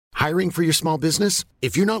Hiring for your small business?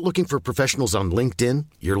 If you're not looking for professionals on LinkedIn,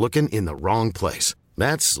 you're looking in the wrong place.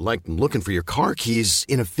 That's like looking for your car keys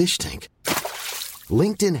in a fish tank.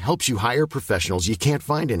 LinkedIn helps you hire professionals you can't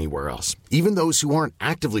find anywhere else, even those who aren't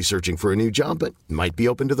actively searching for a new job but might be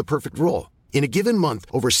open to the perfect role. In a given month,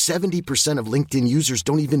 over 70% of LinkedIn users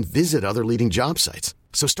don't even visit other leading job sites.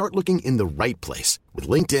 So start looking in the right place. With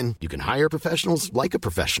LinkedIn, you can hire professionals like a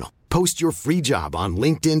professional. Post your free job on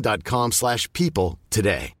linkedin.com/people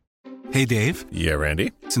today. Hey, Dave. Yeah,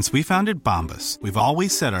 Randy. Since we founded Bombas, we've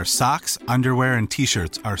always said our socks, underwear, and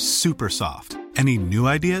T-shirts are super soft. Any new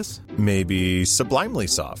ideas? Maybe sublimely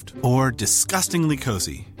soft. Or disgustingly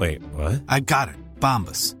cozy. Wait, what? I got it.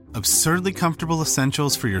 Bombas. Absurdly comfortable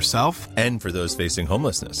essentials for yourself and for those facing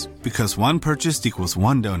homelessness. Because one purchased equals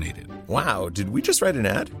one donated. Wow, did we just write an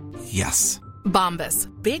ad? Yes. Bombas.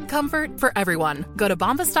 Big comfort for everyone. Go to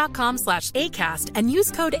bombas.com/ACAST and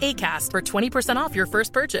use code ACAST for 20% off your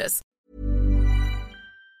first purchase.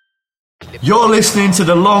 You're listening to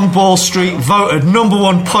the Long Ball Street voted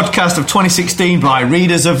 #1 podcast of 2016 by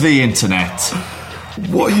readers of the internet.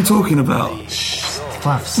 What are you talking about?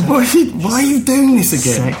 Why are you doing this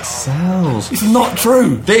again? Sex sells. It's not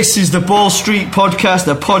true. This is the Ball Street podcast,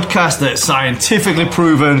 a podcast that's scientifically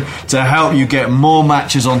proven to help you get more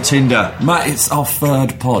matches on Tinder. Matt, it's our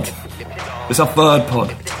third pod.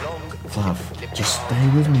 Flav, just stay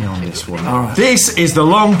with me on this one. All right. This is the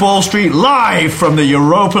Long Ball Street live from the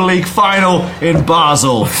Europa League final in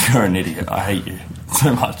Basel. You're an idiot. I hate you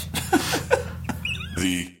so much.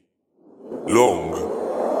 The Long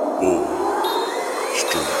Ball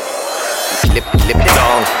Street. Lip it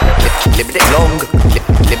long, lip it long, lip it long,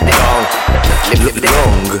 lip it long, lip it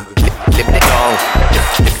long, lip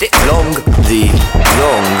it long. The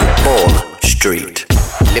Long Ball Street.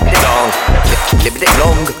 Lip it long, lip it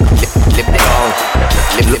long, lip it long,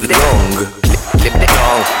 lip it long, lip it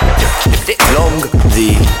long, lip it long. The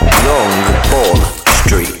Long Ball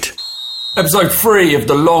Street. Episode 3 of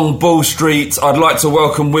the Long Ball Street. I'd like to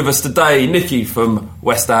welcome with us today Nicky from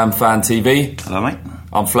West Ham Fan TV. Hello, mate.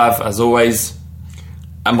 I'm Flav, as always,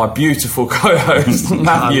 and my beautiful co-host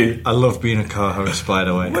Matthew. I love being a co-host, by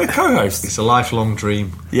the way. We're co-hosts. It's a lifelong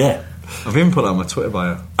dream. Yeah. I've even put that on my Twitter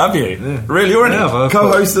bio. Have you? Yeah. Really? Already? Yeah,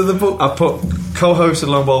 co-host of the book? I put co-host of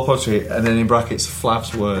Long Ball Podcast and then in brackets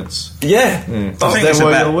Flav's words. Yeah. I think it's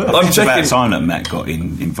about checking. time that Matt got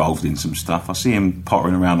involved in some stuff. I see him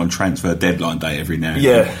pottering around on transfer deadline day every now and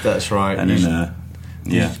then. Yeah, that's right. And then,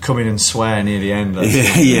 you come in and swear near the end.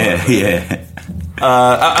 Yeah.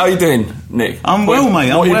 How are you doing, Nick? I'm well,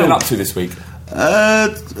 mate. What have you been up to this week?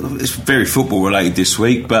 It's very football related this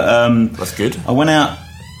week, but that's good. I went out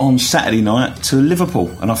on Saturday night to Liverpool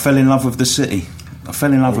and I fell in love with the city. I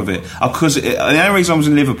fell in love with it because the only reason I was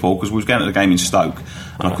in Liverpool because we was going to the game in Stoke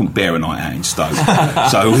and I couldn't bear a night out in Stoke,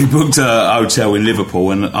 so we booked a hotel in Liverpool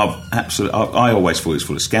and I always thought it was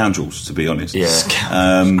full of scoundrels, to be honest.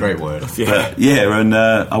 Yeah, great word. But and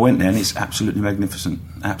I went there and it's absolutely magnificent.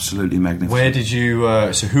 Absolutely magnificent. Where did you?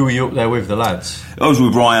 So who were you up there with? The lads? I was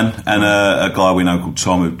with Ryan and a guy we know called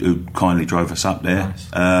Tom who kindly drove us up there.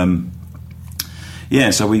 Nice.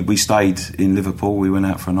 So we stayed in Liverpool. We went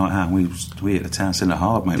out for a night out. And we hit the town centre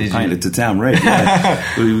hard, mate. We painted the town red. Yeah.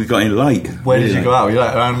 we got in late. Where did you go out? Were you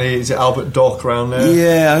like around is it Albert Dock around there?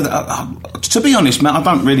 Yeah. To be honest, mate, I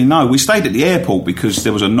don't really know. We stayed at the airport because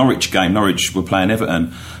there was a Norwich game. Norwich were playing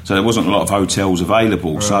Everton, so there wasn't a lot of hotels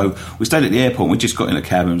available. Right. So we stayed at the airport. And we just got in a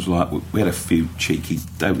cab and was like, we had a few cheeky.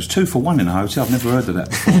 There was 2 for 1 in a hotel. I've never heard of that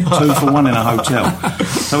before. 2 for 1 in a hotel.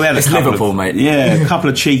 So we had a couple Liverpool, mate. Yeah, a couple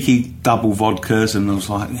of cheeky double vodkas, and I was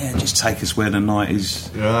like, just take us where the night is.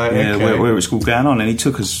 Right. Yeah, okay. where it's all going on. And he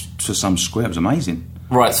took us to some square. It was amazing.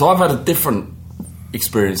 Right. So I've had a different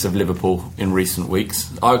experience of Liverpool in recent weeks.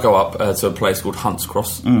 I go up to a place called Hunts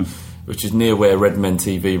Cross, which is near where Red Men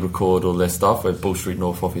TV record all their stuff, where Ball Street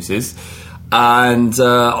North office is. And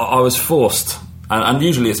I was forced, and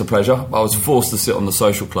usually it's a pleasure, I was forced to sit on the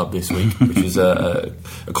Social Club this week, which is a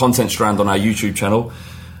content strand on our YouTube channel.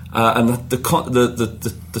 And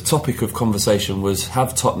the topic of conversation was,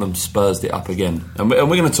 have Tottenham Spursed it up again? And we're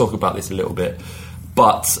going to talk about this a little bit.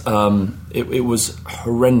 But it was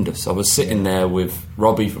horrendous. I was sitting there with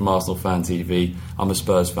Robbie from Arsenal Fan TV. I'm a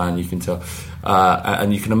Spurs fan, you can tell.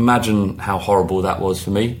 And you can imagine how horrible that was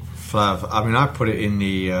for me. Flav, I mean, I put it in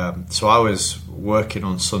the... so I was working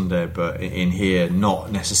on Sunday, but in here, not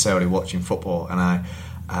necessarily watching football. And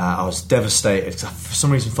I was devastated because I, for some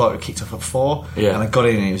reason, thought it kicked off at 4. Yeah. And I got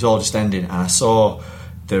in and it was all just ending. And I saw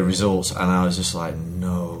the results and I was just like,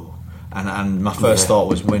 no. And my first thought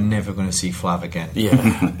was, we're never going to see Flav again. Yeah,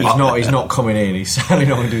 he's not coming in. He's certainly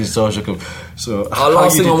not going to do the social club. So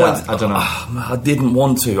last thing I don't know. I didn't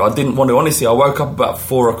want to. Honestly, I woke up about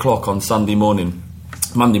 4 o'clock on Monday morning,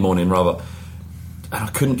 and I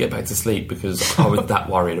couldn't get back to sleep because I was that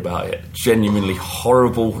worried about it. Genuinely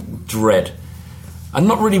horrible dread. I'm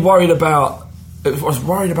not really worried about. I was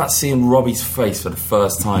worried about seeing Robbie's face for the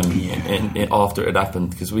first time after it had happened,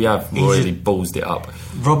 because we have really ballsed it up.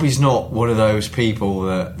 Robbie's not one of those people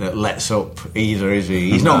that lets up either, is he?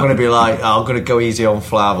 He's not going to be like, I'm going to go easy on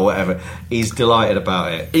Flav or whatever. He's delighted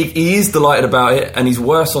about it. He is delighted about it, and he's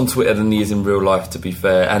worse on Twitter than he is in real life, to be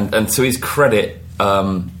fair. And to his credit,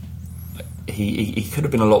 he could have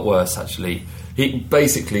been a lot worse, actually.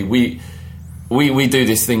 We do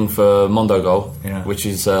this thing for Mondogol, which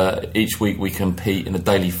is each week we compete in a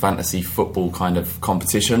daily fantasy football kind of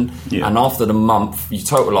competition. Yeah. And after the month, you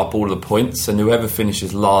total up all the points, and whoever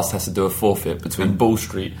finishes last has to do a forfeit between Ball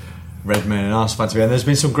Street, Redmen and Arsenal Fantasy. And there's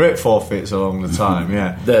been some great forfeits along the time,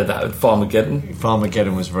 That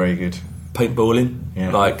Farmageddon was very good.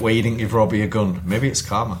 Paintballing, where you didn't give Robbie a gun. Maybe it's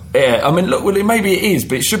karma. Yeah, I mean, look, maybe it is,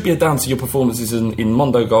 but it should be down to your performances in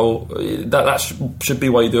Mondogol. That should be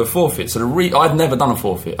why you do a forfeit. So I'd never done a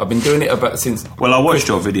forfeit. I've been doing it since. Well, I watched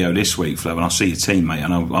your video this week, Flav, and I see your team, mate,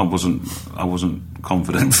 and I wasn't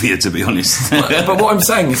confident for you, to be honest. But what I'm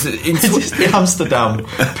saying is, the Amsterdam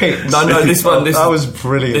picks. No, this one. That was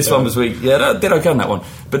brilliant. This one was weak. Yeah, I did okay on that one.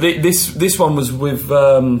 But this one was with.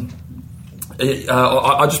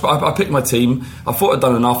 I picked my team. I thought I'd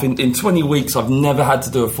done enough. In 20 weeks, I've never had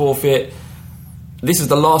to do a forfeit. This is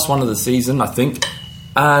the last one of the season, I think.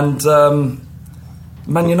 And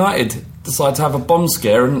Man United decided to have a bomb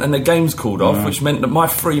scare, and the game's called off, which meant that my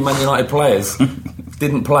 3 Man United players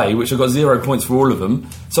didn't play, which I got 0 points for all of them.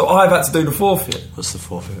 So I've had to do the forfeit. What's the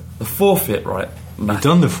forfeit? The forfeit, right? You've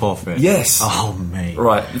done the forfeit? Yes. Oh, mate.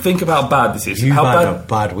 Right, think about how bad this is. You've had a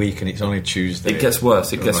bad week and it's only Tuesday. It gets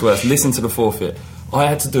worse, Listen to the forfeit. I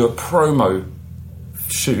had to do a promo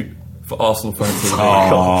shoot for Arsenal Fantasy.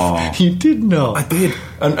 Oh, you did not? I did.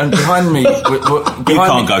 And behind me... you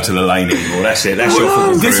can't go to the lane anymore, that's it. That's your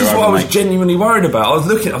football This career, is what I was genuinely worried about. I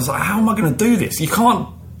was like, how am I going to do this? You can't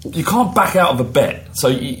back out of a bet,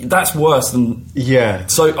 so that's worse than... Yeah,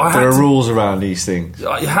 so there are rules around these things.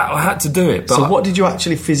 I had to do it. But so what did you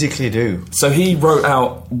actually physically do? So he wrote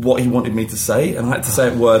out what he wanted me to say, and I had to say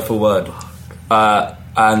it word for word.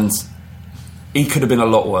 And he could have been a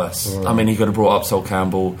lot worse. I mean, he could have brought up Sol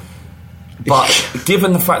Campbell. But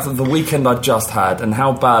given the fact that the weekend I just had and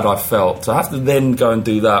how bad I felt, to have to then go and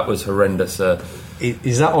do that was horrendous.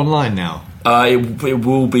 Is that online now? It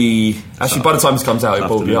will be... Actually, by the time this comes out, it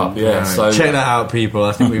will be up. Yeah, right. So check that out, people.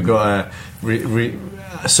 I think we've got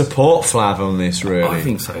a support Flav on this, really. I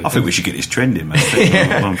think so. I think we should get this trending, mate.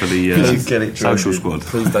 One for the social squad.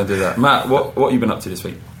 Please don't do that. Matt, what have you been up to this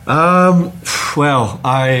week? Well,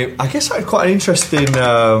 I guess I had quite an interesting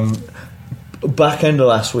back end of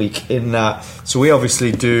last week in that. So we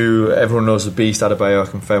obviously do... Everyone knows the Beast, Adebayo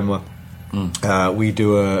Akinfenwa. We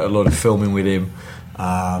do a lot of filming with him.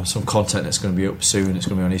 Some content that's going to be up soon. It's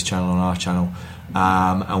going to be on his channel, on our channel,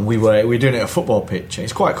 and we're doing it at a football pitch.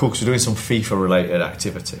 It's quite cool because we're doing some FIFA related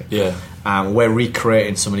activity. Yeah, we're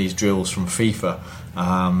recreating some of these drills from FIFA,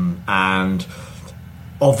 and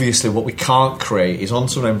obviously what we can't create is on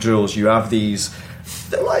some of them drills. You have these,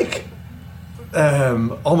 they're like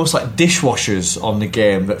almost like dishwashers on the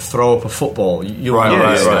game that throw up a football.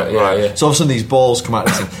 Right. So all of a sudden these balls come out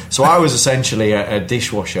of this thing. So I was essentially a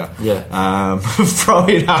dishwasher,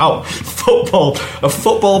 throwing out a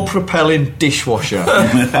football propelling dishwasher.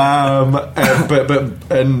 But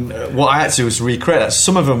what I had to do was recreate that.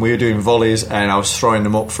 Some of them we were doing volleys, and I was throwing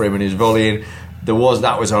them up for him, and he was volleying.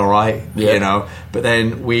 That was all right, you know. But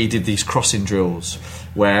then we did these crossing drills,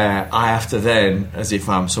 where I have to then, as if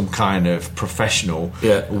I'm some kind of professional,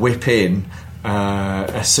 whip in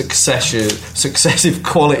successive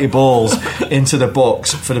quality balls into the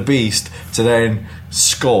box for the Beast to then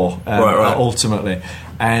score ultimately.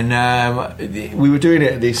 And we were doing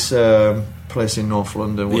it at this place in North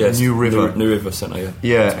London, New River Centre.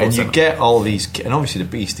 And you get all these, and obviously the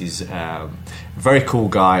Beast is a very cool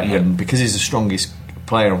guy, and because he's the strongest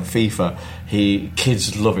player on FIFA,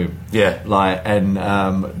 kids love him. There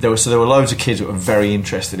were loads of kids that were very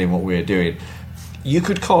interested in what we were doing. You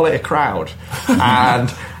could call it a crowd,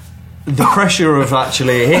 and the pressure of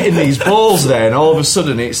actually hitting these balls, then all of a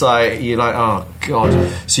sudden it's like you're like, oh god.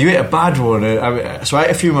 So you hit a bad one. So I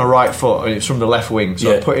hit a few with my right foot, and it's from the left wing.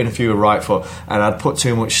 So I put in a few with right foot, and I'd put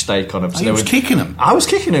too much stake on them. So he was kicking them. I was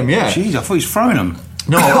kicking them. Yeah. Jeez, I thought he was throwing them.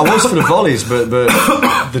 No, I was for the volleys, but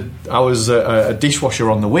I was a dishwasher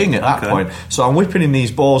on the wing at that point. So I'm whipping in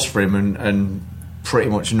these balls for him and pretty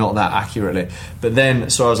much not that accurately. But then,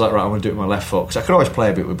 so I was like, right, I'm going to do it with my left foot, because I could always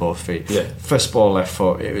play a bit with both feet. Yeah. First ball, left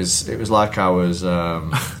foot, it was like I was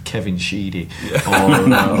Kevin Sheedy or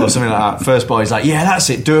something like that. First ball, he's like, yeah, that's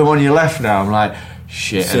it, do him on your left now. I'm like,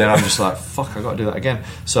 shit. And then I'm just like, fuck, I got to do that again.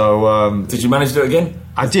 So did you manage to do it again?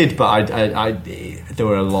 I did, but I there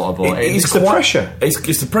were a lot of balls. It's the pressure.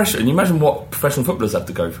 It's the pressure, and you imagine what professional footballers have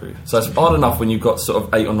to go through. So it's hard enough when you've got sort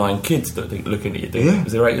of 8 or 9 kids that are looking at you.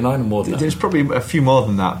 Is there 8 or 9 or more than that? There's probably a few more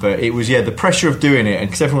than that, but it was the pressure of doing it, and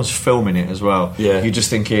because everyone's filming it as well. Yeah. You're just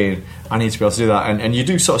thinking, I need to be able to do that, and you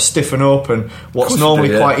do sort of stiffen up, and what's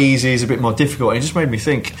normally quite easy is a bit more difficult. And it just made me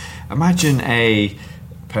think, imagine a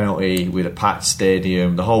penalty with a packed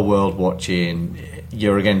stadium, the whole world watching,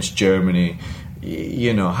 you're against Germany,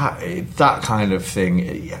 you know, that kind of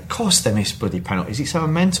thing. Of course they miss bloody penalties. It's a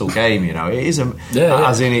mental game, you know. It is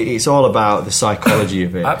as in it's all about the psychology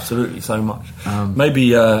of it. Absolutely, so much. Maybe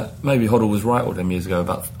Hoddle was right all them years ago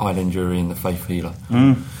about Island Jury and the Faith Healer.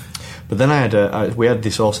 But then we had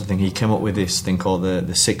this also thing. He came up with this thing called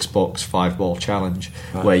the 6 box 5 ball challenge,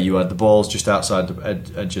 where you had the balls just outside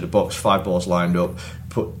the edge of the box, 5 balls lined up,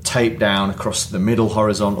 put tape down across the middle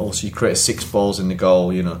horizontal, so you create 6 balls in the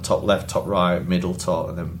goal, you know, top left, top right, middle, top,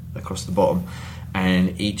 and then across the bottom.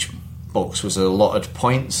 And each box was allotted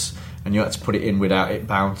points, and you had to put it in without it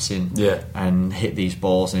bouncing, and hit these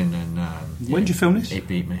balls in. And when did you film this? It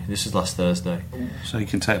beat me. This was last Thursday. So you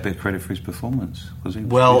can take a bit of credit for his performance, because he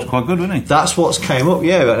was quite good, wasn't he? That's what's came up.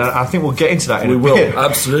 Yeah, I think we'll get into that in a bit. We will,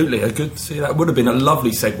 absolutely. I could see that would have been a lovely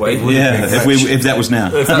segue. Yeah, if that was now.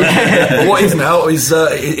 What is now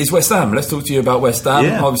is West Ham. Let's talk to you about West Ham.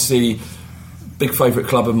 Yeah. Obviously, big favourite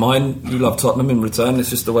club of mine. You love Tottenham in return. It's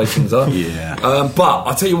just the way things are. But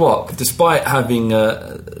I'll tell you what, despite having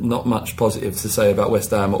not much positive to say about West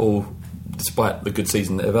Ham at all, despite the good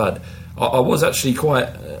season that they've had, I was actually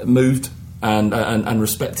quite moved and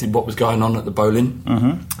respected what was going on at the Bowling.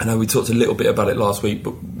 I know we talked a little bit about it last week,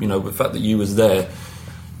 but you know, the fact that you was there,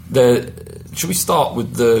 should we start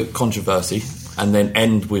with the controversy and then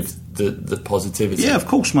end with the positivity? Yeah, of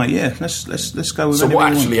course, mate. Yeah, let's go with. So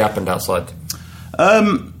what actually happened outside?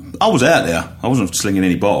 I was out there. I wasn't slinging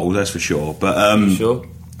any bottles, that's for sure. But you sure?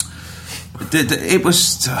 It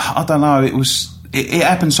was. I don't know. It was. It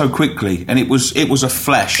happened so quickly, and it was a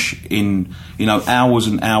flash in, you know, hours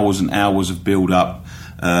and hours and hours of build up.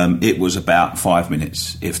 It was about 5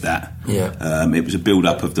 minutes, if that. Yeah. It was a build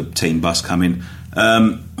up of the team bus coming.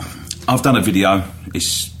 I've done a video.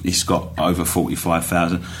 It's got over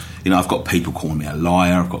 45,000. You know, I've got people calling me a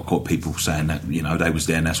liar. I've got people saying that, you know, they was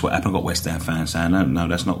there and that's what happened. I've got West Ham fans saying, no,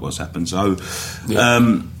 that's not what's happened. So,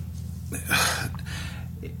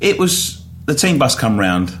 it was the team bus come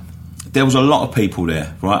round. There was a lot of people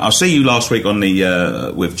there, right? I'll see you last week on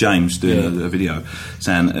the with James doing a video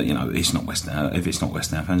saying, you know, it's not West Ham. If it's not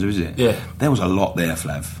West Ham fans, who is it? Yeah. There was a lot there,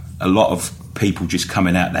 Flav. A lot of people just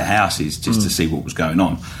coming out their houses just to see what was going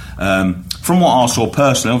on. From what I saw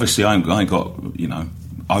personally, obviously I ain't got, you know,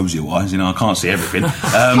 Ozil-wise, you know, I can't see everything.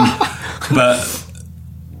 But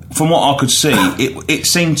from what I could see, it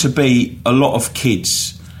seemed to be a lot of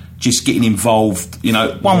kids just getting involved. You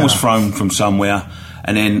know, one was thrown from somewhere,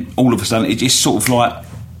 and then all of a sudden it just sort of like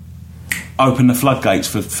opened the floodgates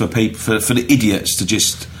for people, for the idiots to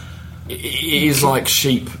just. It is like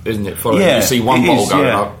sheep, isn't it? You see one ball going,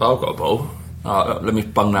 I've got a ball. Let me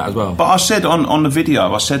bung that as well. But I said on the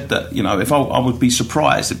video, I said that, you know, if I would be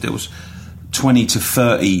surprised if there was 20 to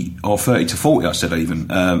 30 or 30 to 40, I said even,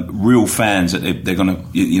 real fans that they're going to,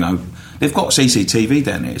 you know, they've got CCTV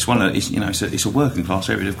down there. It's one of, you know, it's a working class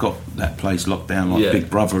area. They've got that place locked down like Big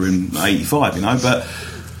Brother in '85, you know. But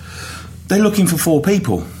they're looking for 4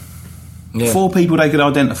 people, 4 people they could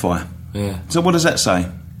identify. Yeah. So what does that say?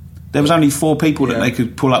 There was only 4 people that they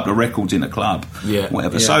could pull up the records in a club,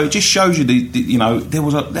 whatever. Yeah. So it just shows you the you know, there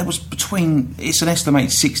was between, it's an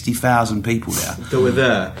estimated 60,000 people there that were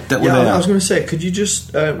there. I was going to say, could you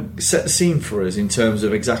just set the scene for us in terms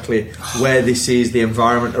of exactly where this is, the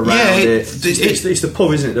environment around it? It's the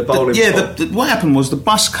pub, isn't it? The bowling pub. What happened was the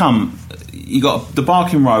bus come. You got the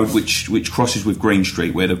Barking Road, which crosses with Green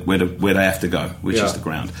Street, where they have to go, which is the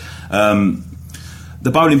ground. The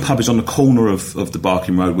bowling pub is on the corner of the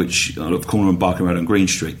Barking Road, the corner of Barking Road and Green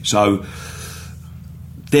Street. So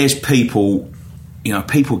there's people, you know,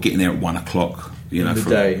 people getting there at 1 o'clock. You know, the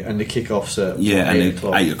day, and the kick-offs at 8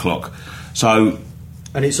 o'clock. 8 o'clock. So,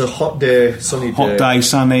 and it's a hot day, sunny day. Hot day,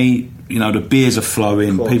 sunny. You know, the beers are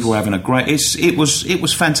flowing. People are having a great. It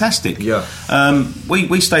was fantastic. Yeah.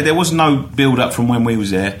 We stayed there. There was no build up from when we was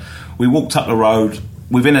there. We walked up the road.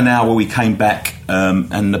 within an hour we came back,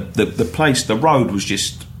 and the place, the road was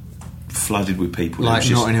just flooded with people. Like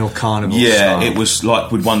Notting Hill Carnival. Yeah, style. it was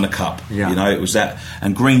like we'd won the cup. Yeah. You know, it was that.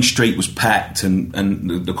 And Green Street was packed, and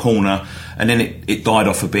the corner, and then it died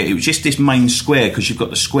off a bit. It was just this main square, because you've got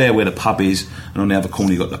the square where the pub is, and on the other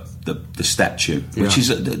corner you've got the statue, which is,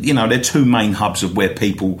 you know, they're two main hubs of where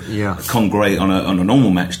people congregate on a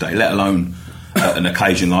normal match day, let alone an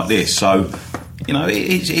occasion like this. So, you know,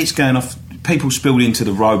 it's going off. People spilled into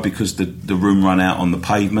the road because the room ran out on the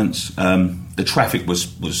pavements. The traffic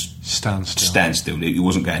was standstill. It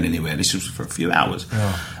wasn't going anywhere. This was for a few hours.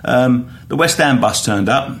 Yeah. The West Ham bus turned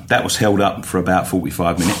up. That was held up for about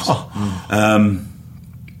 45 minutes.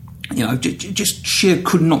 You know, just sheer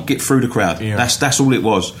could not get through the crowd. Yeah. That's all it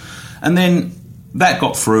was. And then that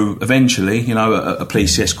got through eventually. You know, a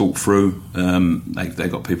police escort through. They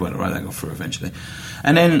got people out of the road. They got through eventually.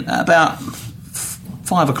 And then about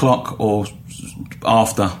 5 o'clock or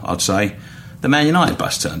after, I'd say, the Man United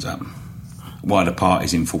bus turns up. While the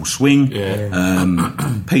party's in full swing,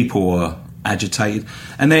 people were agitated,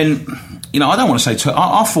 and then, you know, I don't want to say.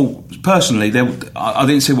 I thought personally, I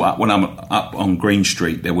didn't see what when I'm up on Green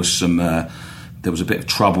Street. There was a bit of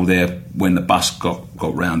trouble there when the bus got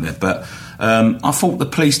round there, but I thought the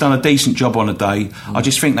police done a decent job on the day. I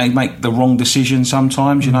just think they make the wrong decision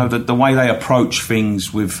sometimes. You know, the way they approach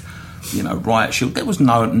things with, you know, riot shield. There was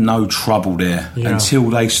no trouble there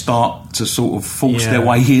until they start to sort of force their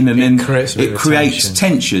way in, and then it creates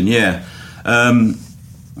tension. Yeah, and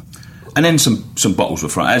then some bottles were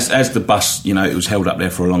thrown as the bus. You know, it was held up there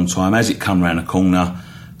for a long time. As it come round the corner,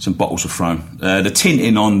 some bottles were thrown. The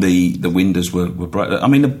tinting on the windows were broken. I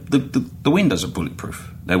mean, the windows are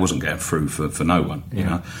bulletproof. They wasn't going through for no one. You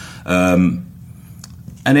know, and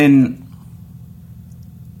then.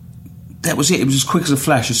 That was it. It was as quick as a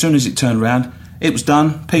flash. As soon as it turned around, it was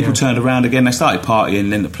done. People turned around again. They started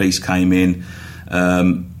partying. Then the police came in.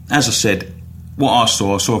 As I said, what I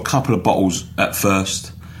saw a couple of bottles at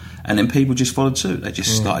first, and then people just followed suit. They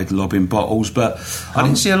just started lobbing bottles, but I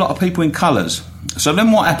didn't see a lot of people in colours. So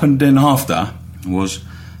then what happened then after was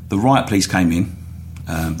the riot police came in.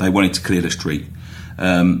 They wanted to clear the street.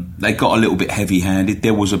 They got a little bit heavy-handed.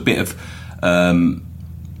 There was a bit of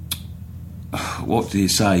what do you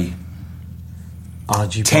say?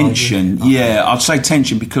 Tension. Yeah, I'd say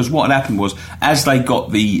tension, because what had happened was, as they got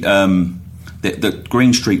the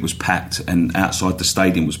Green Street was packed and outside the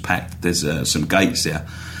stadium was packed, there's some gates there.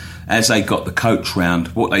 As they got the coach round,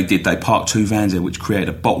 what they did, they parked two vans there, which created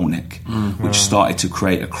a bottleneck, which started to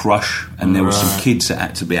create a crush, and there were some kids that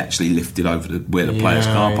had to be actually lifted over where the players'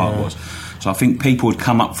 car park was. So I think people would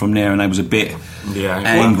come up from there and they was a bit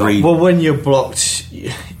angry. Well, when you're blocked,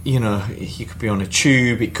 you know, you could be on a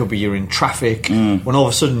tube, it could be you're in traffic. When all of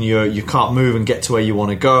a sudden you can't move and get to where you want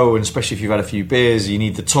to go, and especially if you've had a few beers, you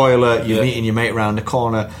need the toilet, you're meeting your mate around the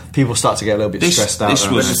corner, people start to get a little bit stressed out. This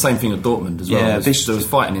was the same thing at Dortmund as well. Yeah, there was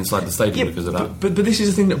fighting inside the stadium because of that. But this is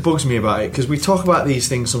the thing that bugs me about it, because we talk about these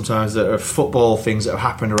things sometimes that are football things that have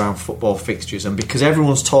happened around football fixtures, and because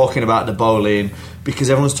everyone's talking about the bowling, because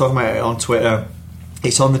everyone's talking about it on Twitter,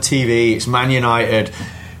 it's on the TV, it's Man United.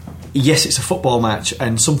 Yes, it's a football match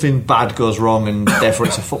and something bad goes wrong and therefore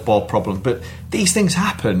it's a football problem. But these things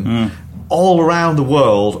happen all around the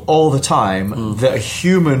world all the time that are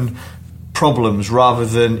human problems rather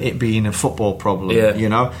than it being a football problem. You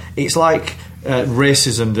know, it's like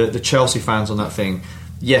racism, the Chelsea fans on that thing.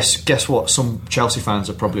 Yes, guess what? Some Chelsea fans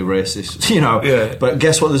are probably racist, you know. But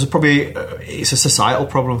guess what? There's it's a societal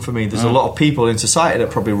problem for me. There's a lot of people in society that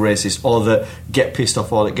are probably racist, or that get pissed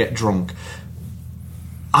off, or that get drunk.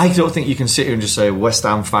 I don't think you can sit here and just say West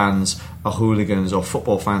Ham fans are hooligans or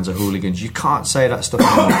football fans are hooligans. You can't say that stuff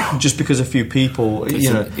anymore just because a few people,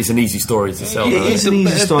 it's an easy story to sell. It's an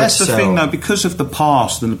easy story to sell. That's the thing, though, because of the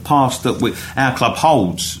past and the past that our club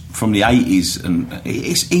holds from the 80s, and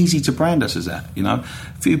it's easy to brand us as that, you know.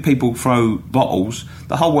 A few people throw bottles,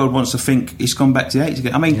 the whole world wants to think it's gone back to the 80s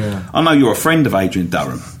again. I mean, I know you're a friend of Adrian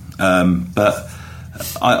Durham, but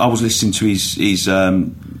I was listening to his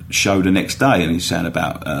show the next day, and he's saying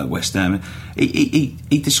about West Ham. He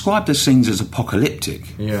described the scenes as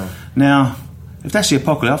apocalyptic. Now, if that's the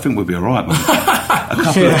apocalypse, I think we'll be all right. A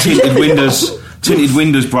couple of tinted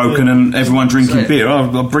windows broken, and everyone drinking beer.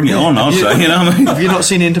 I'll bring it on. I'll say, you know what I mean? Have you not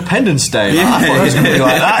seen Independence Day? I thought it was going to be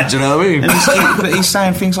like that. Do you know what I mean? But he's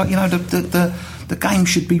saying things like, you know, the game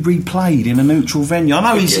should be replayed in a neutral venue. I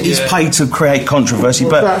know he's paid to create controversy,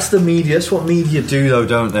 but that's the media. That's what media do, though,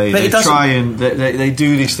 don't they? They try and they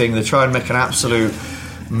do this thing. They try and make an absolute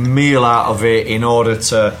meal out of it in order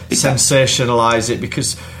to sensationalise it,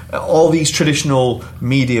 because all these traditional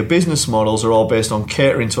media business models are all based on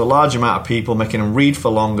catering to a large amount of people, making them read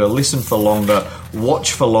for longer, listen for longer,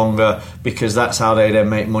 watch for longer, because that's how they then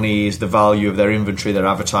make money, is the value of their inventory, their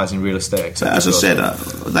advertising, real estate, etc. As I said,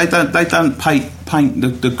 they don't paint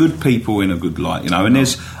the good people in a good light, and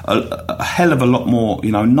there's a hell of a lot more,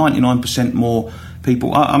 99% more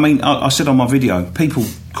people. I said on my video, people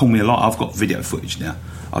call me a lot. I've got video footage now.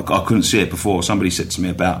 I couldn't see it before. Somebody said to me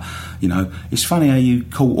about, it's funny how you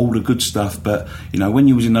caught all the good stuff, but, when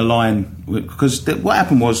you was in the line, because what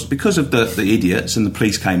happened was, because of the idiots and the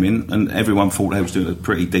police came in and everyone thought they was doing a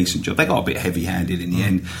pretty decent job, they got a bit heavy-handed in the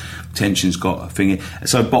end. Tensions got a thing.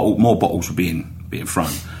 So more bottles were being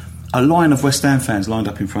thrown. A line of West Ham fans lined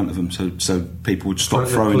up in front of them, so people would stop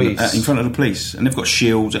throwing in front of the police, and they've got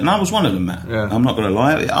shields, and I was one of them, Matt. Yeah. I'm not going to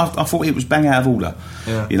lie. I thought it was bang out of order.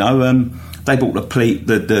 Yeah. They brought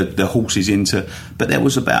the horses into, but there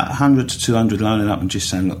was about 100 to 200 lining up and just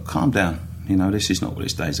saying, "Look, calm down. This is not what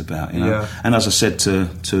this day's about." Yeah. And as I said to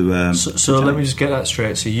so let me just get that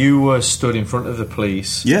straight. So you were stood in front of the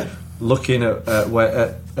police, looking at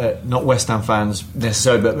not West Ham fans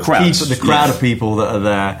necessarily, but the crowd of people that are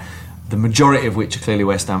there. The majority of which are clearly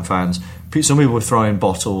West Ham fans. Some people were throwing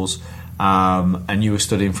bottles, and you were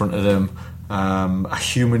stood in front of them. A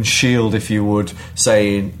human shield, if you would,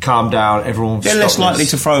 saying, "Calm down, everyone." They're less likely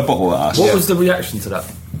to throw a bottle at us. What was the reaction to that?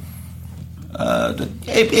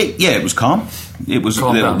 It was calm. It was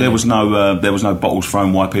there was no bottles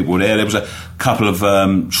thrown while people were there. There was a couple of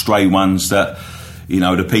stray ones that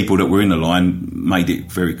the people that were in the line made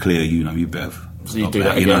it very clear. You better. So you do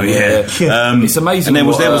that again, it's amazing. And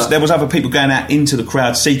there was other people going out into the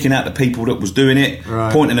crowd, seeking out the people that was doing it,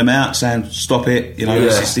 pointing them out, saying, "Stop it!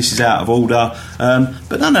 This is out of order."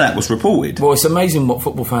 But none of that was reported. Well, it's amazing what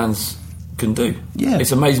football fans can do. Yeah,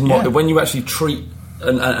 it's amazing when you actually treat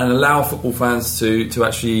and allow football fans to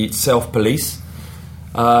actually self-police.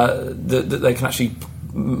 That they can actually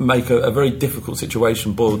make a very difficult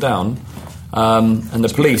situation boil down. And the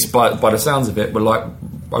police, by the sounds of it, were like,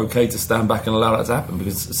 okay to stand back and allow that to happen,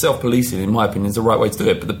 because self-policing, in my opinion, is the right way to do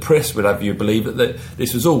it. But the press would have you believe that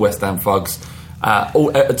this was all West Ham thugs,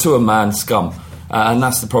 to a man, scum, and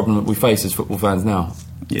that's the problem that we face as football fans now.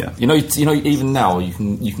 Yeah, even now you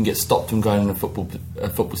can get stopped from going to a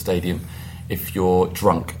football stadium if you're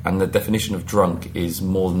drunk, and the definition of drunk is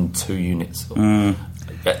more than 2 units.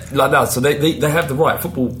 Like that. So they have the right.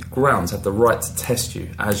 Football grounds have the right to test you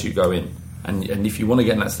as you go in. And if you want to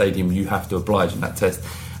get in that stadium, you have to oblige in that test.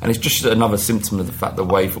 And it's just another symptom of the fact the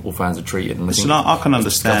way football fans are treated. And I can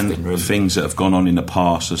understand things that have gone on in the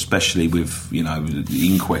past, especially with the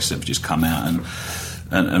inquests that have just come out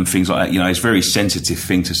and things like that. It's a very sensitive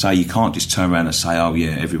thing to say. You can't just turn around and say, "Oh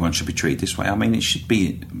yeah, everyone should be treated this way." I mean, it should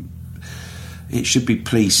be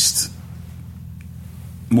policed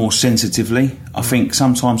more sensitively. I think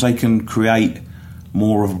sometimes they can create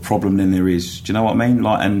more of a problem than there is. Do you know what I mean?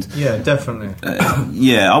 Yeah, definitely.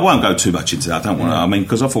 I won't go too much into that. I don't want to. I mean,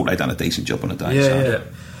 because I thought they'd done a decent job on the day. Yeah.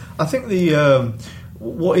 I think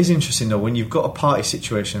what is interesting though, when you've got a party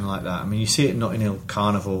situation like that, I mean, you see it at Notting Hill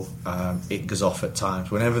Carnival. It goes off at times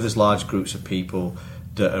whenever there's large groups of people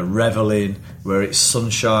that are revelling, where it's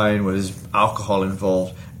sunshine, where there's alcohol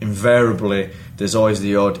involved. Invariably, there's always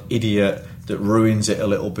the odd idiot that ruins it a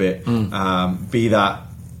little bit. Be that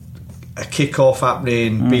a kick-off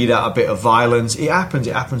happening, be that a bit of violence. It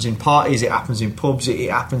happens in parties, it happens in pubs, it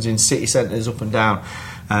happens in city centres up and down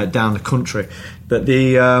the country. But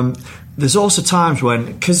there's also times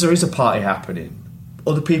when, because there is a party happening,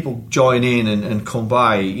 other people join in and come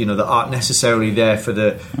by, that aren't necessarily there for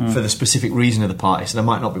the specific reason of the party, so they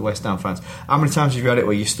might not be West Ham fans. How many times have you had it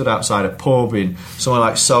where you stood outside a pub in somewhere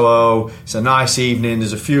like Soho, it's a nice evening,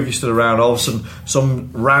 there's a few of you stood around, all of a sudden some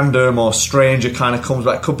random or stranger kind of comes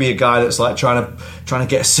back, could be a guy that's like trying to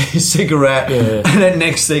get a cigarette, and then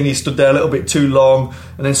next thing he stood there a little bit too long,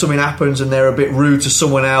 and then something happens and they're a bit rude to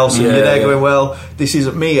someone else, and you're there going, well, this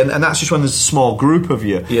isn't me, and that's just when there's a small group of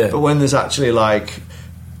you. But when there's actually like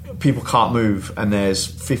people can't move and there's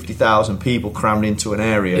 50,000 people crammed into an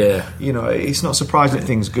area, it's not surprising that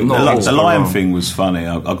things go wrong. The lion thing was funny.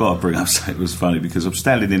 I've got to bring up it was funny because I'm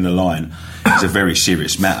standing in the line. It's a very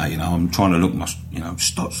serious matter, I'm trying to look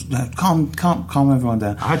stop, calm everyone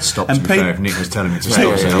down. I'd stop to be fair if Nick was telling me to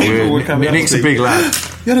stop. Nick's a big lad.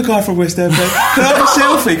 You're the guy from West Ham, can I have a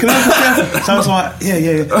selfie? So I was like,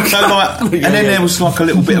 yeah. So and then there was like a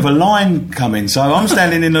little bit of a line coming, so I'm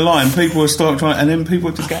standing in the line, people were trying, and then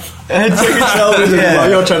people just get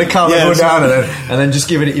you're trying to calm everyone down and then just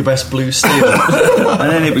giving it your best blue steel.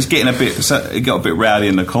 And then it got a bit rowdy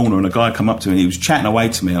in the corner, and a guy come up to me, he was chatting away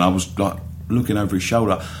to me, and I was like looking over his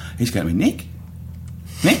shoulder. He's going to me, Nick,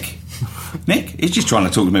 Nick, he's just trying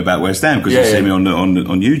to talk to me about West Ham because he's seen me on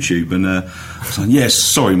YouTube, and I was like, yes,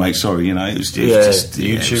 sorry, mate, sorry. You know, it was just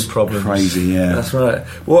YouTube problems. Crazy, yeah. That's right.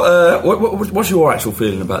 Well, what's your actual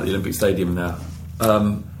feeling about the Olympic Stadium now?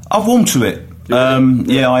 I've warmed to it.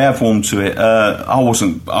 I have warmed to it. I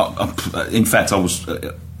wasn't. In fact, I was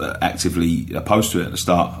actively opposed to it at the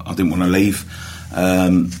start. I didn't want to leave.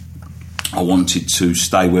 I wanted to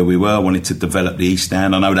stay where we were. I wanted to develop the East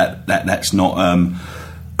Stand. I know that's not.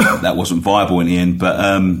 That wasn't viable in the end, but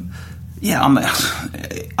I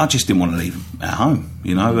just didn't want to leave at home,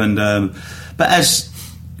 you know. And but as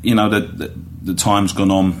you know, the time's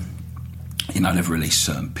gone on. You know, they've released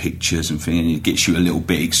certain pictures and things, and it gets you a little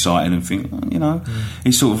bit excited and think, you know,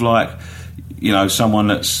 it's sort of like, you know, someone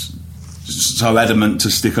that's so adamant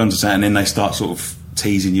to stick onto something, and then they start sort of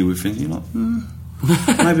teasing you with things. You're like,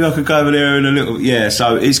 maybe I could go over there in a little... Yeah,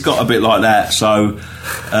 so it's got a bit like that, so...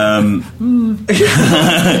 I'd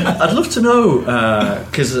love to know,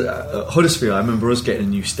 because Huddersfield, I remember us getting a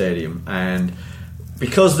new stadium, and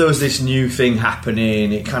because there was this new thing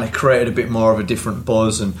happening, it kind of created a bit more of a different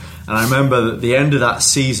buzz, and I remember that at the end of that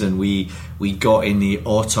season, we got in the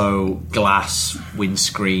Auto Glass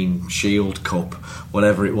Windscreen Shield Cup,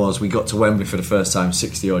 whatever it was. We got to Wembley for the first time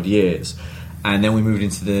 60-odd years. And then we moved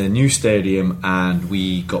into the new stadium, and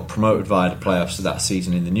we got promoted via the playoffs of that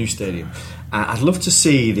season in the new stadium. And I'd love to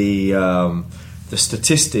see the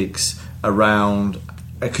statistics around,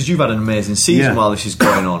 because you've had an amazing season while this is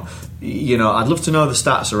going on. You know, I'd love to know the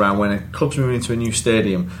stats around when a club's moving into a new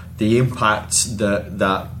stadium, the impact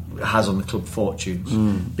that has on the club fortunes,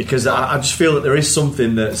 because I just feel that there is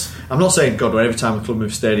something that's... I'm not saying, God, every time a club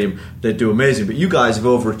moves stadium they do amazing, but you guys have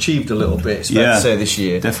overachieved a little bit, it's fair to say, this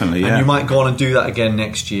year. Definitely, and you might go on and do that again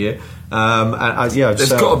next year.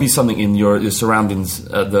 There's got to be something in your surroundings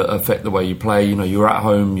that affect the way you play. You know, you're at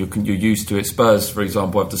home, you're used to it. Spurs, for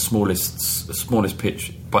example, have the smallest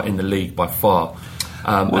pitch, but in the league by far.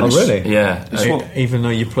 Really? Yeah. Even though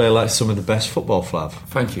you play like some of the best football, Flav.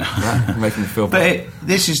 Thank you. That making me feel better. But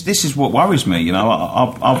this is what worries me. You know,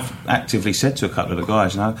 I've actively said to a couple of the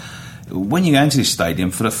guys, you know, when you go into this stadium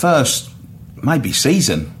for the first maybe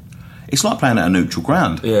season, it's like playing at a neutral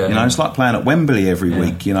ground. Yeah. You know, it's like playing at Wembley every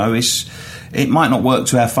week. You know, it might not work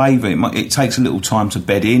to our favour. It takes a little time to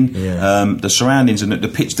bed in. Yeah. The surroundings and the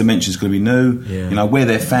pitch dimension is going to be new. Yeah. You know, where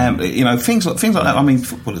their family. You know, things like that. I mean,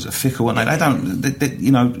 footballers are fickle, aren't they? They don't. They,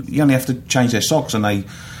 you know, you only have to change their socks, and they.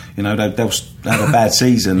 You know, they'll have a bad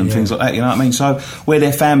season and things like that. You know what I mean? So where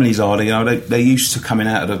their families are, you know, they're used to coming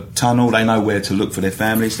out of the tunnel. They know where to look for their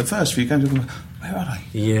families. The first few games, where are they?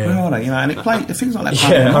 Yeah. Where are they? You know, and things like that.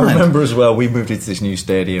 Yeah, I remember as well. We moved into this new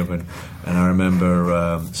stadium, and I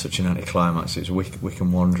remember such an anticlimax. It was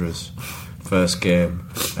Wycombe Wanderers first game,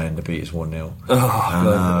 and they beat us 1-0.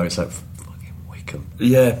 Oh, it's like fucking Wycombe.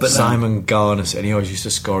 Yeah, but Simon Garner, and he always used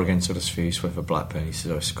to score against us for Swift for Blackburn. He used to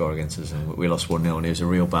always score against us, and we lost 1-0, and it was a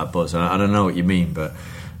real bad buzz. And I don't know what you mean, but.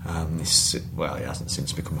 It hasn't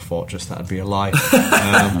since become a fortress. That'd be a lie.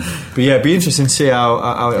 But yeah, it'd be interesting to see how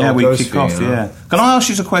it all goes. We kick off. Yeah. Can I ask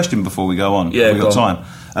you a question before we go on? Yeah, we've got time.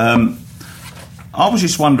 I was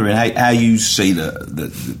just wondering how you see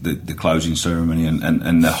the closing ceremony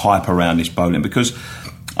and the hype around this bowling, because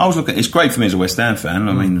I was looking. It's great for me as a West Ham fan.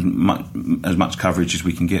 I mean, as much coverage as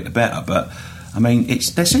we can get, the better. But I mean,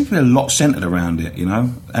 there seems to be a lot centred around it, you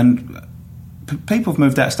know, and. People have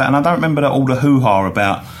moved out of state, and I don't remember all the hoo-ha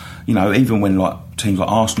about, you know, even when like teams like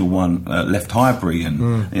Arsenal left Highbury, and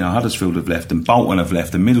you know, Huddersfield have left, and Bolton have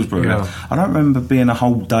left, and Middlesbrough have left. I don't remember being a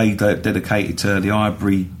whole day dedicated to the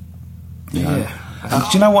Highbury. You know. Do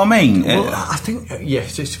you know what I mean? Well, I think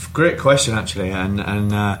yes, it's a great question actually, and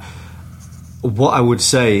what I would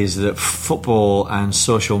say is that football and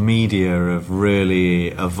social media have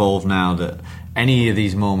really evolved now that. Any of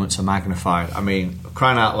these moments are magnified. I mean,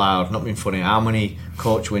 crying out loud, not being funny. How many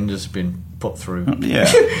coach windows have been put through? Yeah,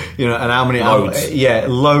 you know, and how many? Loads.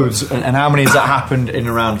 Loads. And how many has that happened in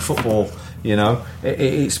around football? You know,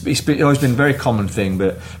 it's always been a very common thing,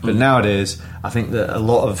 but nowadays I think that a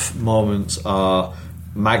lot of moments are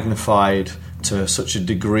magnified to such a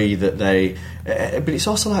degree that they. But it's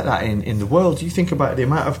also like that in the world. You think about the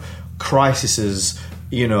amount of crises.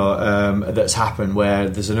 You know, that's happened where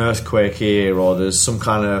there's an earthquake here or there's some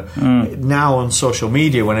kind of... Now on social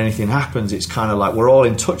media, when anything happens, it's kind of like we're all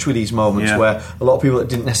in touch with these moments where a lot of people that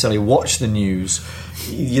didn't necessarily watch the news,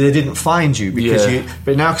 they didn't find you because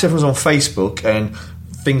But now because everyone's on Facebook and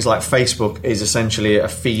things like Facebook is essentially a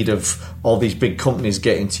feed of all these big companies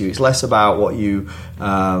getting to you. It's less about what you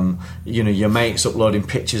know, your mates uploading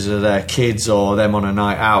pictures of their kids or them on a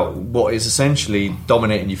night out. What is essentially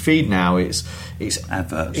dominating your feed now is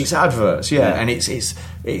adverts. It's adverts, and it's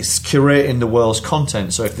it's curating the world's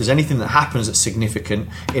content. So if there's anything that happens that's significant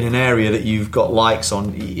in an area that you've got likes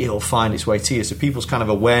on, it'll find its way to you. So people's kind of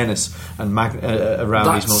awareness and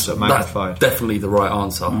around these moments are magnified. That's definitely the right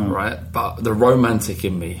answer, right? But the romantic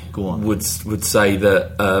in me would say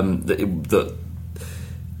that that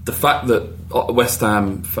the fact that West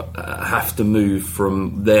Ham have to move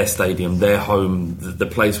from their stadium, their home, the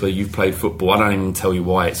place where you've played football, I don't even tell you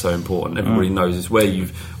why it's so important. Everybody knows it's where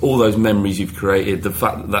all those memories you've created, the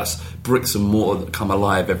fact that that's bricks and mortar that come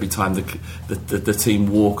alive every time the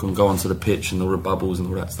team walk and go onto the pitch and all the bubbles and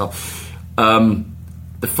all that stuff.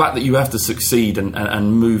 The fact that you have to succeed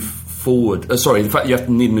and move forward, the fact that you have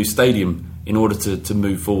to need a new stadium in order to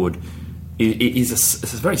move forward,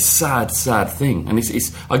 it's a very sad thing, and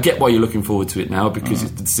I get why you're looking forward to it now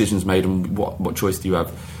because the decision's made and what choice do you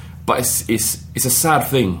have, but it's a sad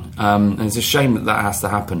thing, and it's a shame that has to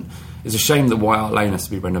happen. It's a shame that White Hart Lane has to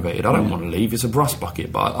be renovated. I don't want to leave. It's a brass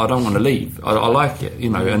bucket, but I don't want to leave. I like it,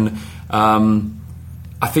 and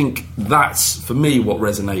I think that's for me what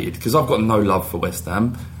resonated, because I've got no love for West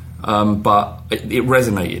Ham, but it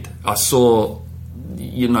resonated. I saw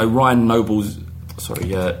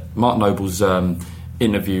Mark Noble's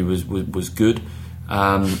interview was good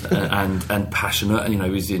and passionate. He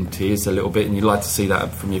was in tears a little bit, and you'd like to see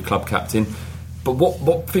that from your club captain. But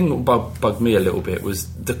what thing bugged me a little bit was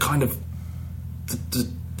the kind of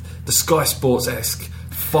the Sky Sports-esque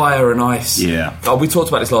fire and ice. Yeah. We talked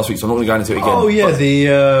about this last week, so I'm not going to go into it again. Oh yeah,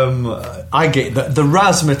 I get the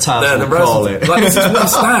razzmatazz. We call it. Like, this is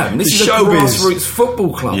West Ham. This is a grassroots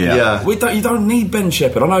football club. Yeah. You don't need Ben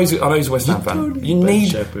Shepherd. I know he's a West Ham fan. You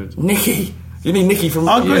need Nicky. You need Nicky from.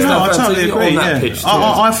 I agree. West Ham I totally agree. On that pitch too.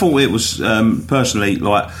 I thought it was personally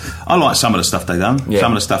I like some of the stuff they done. Yeah.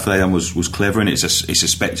 Some of the stuff they done was clever, and it's a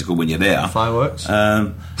spectacle when you're there. Fireworks.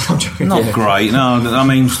 I'm joking. Not great. No, I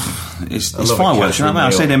mean it's fireworks. You know what I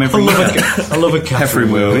mean? I see them every year. I love a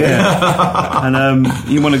Catherine wheel. Yeah. And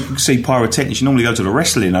you want to see pyrotechnics? You normally go to the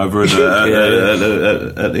wrestling over at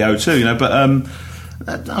the O2.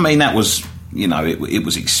 But I mean that was. It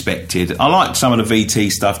was expected. I liked some of the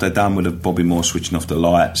VT stuff they'd done with Bobby Moore switching off the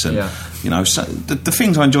lights, and so the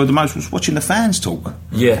things I enjoyed the most was watching the fans talk.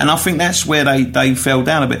 Yeah, and I think that's where they fell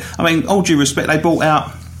down a bit. I mean, all due respect, they brought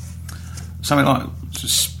out something like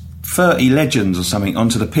 30 legends or something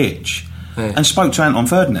onto the pitch and spoke to Anton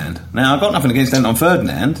Ferdinand. Now, I've got nothing against Anton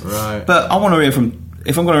Ferdinand, right? But I want to hear from.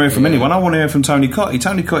 If I'm going to hear from anyone, I want to hear from Tony Cottee.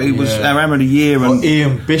 Tony Cottee was our Hammer of the Year. And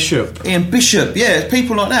Ian Bishop, yeah,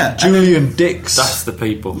 people like that. Julian Dix. That's the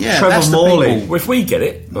people. Yeah, Trevor Morley. Well, if we get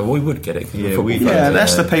it, well, we would get it.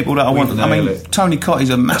 That's the people that I want. I mean, Tony Cottee's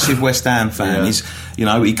a massive West Ham fan. He's,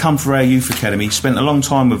 he come for our youth academy. He spent a long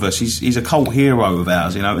time with us. He's a cult hero of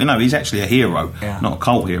ours. He's actually a hero, not a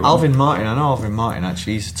cult hero. Alvin Martin. I know Alvin Martin.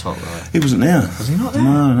 Actually, he's a top guy. He wasn't there. Was he not there?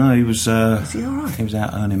 No, he was. Is he all right? He was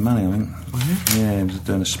out earning money, I think. Yeah, he was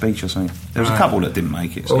doing a speech or something. There was a couple that didn't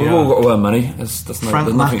make it. So. Well, we've all got to earn money. Frank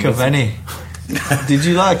McAvenny. Did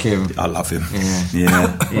you like him? I love him.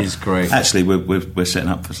 Yeah. He's great. Actually, we're setting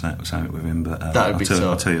up for something with him, but that would be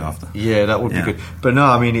I'll tell you after. Yeah, that would be good. But no,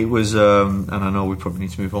 I mean, it was, and I know we probably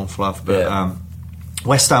need to move on, Flav, but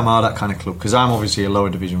West Ham are that kind of club, because I'm obviously a lower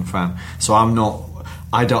division fan, so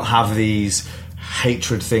I don't have these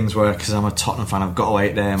hatred things where because I'm a Tottenham fan I've got to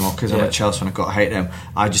hate them, or because I'm a Chelsea fan I've got to hate them.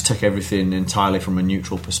 I just take everything entirely from a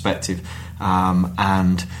neutral perspective,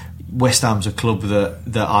 and West Ham's a club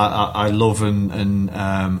that I love and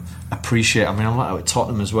appreciate. I mean, I'm like that with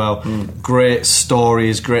Tottenham as well. Great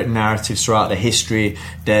stories, great narratives throughout the history.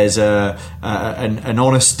 There's an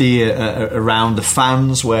honesty around the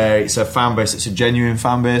fans, where it's a fan base that's a genuine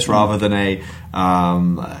fan base rather than a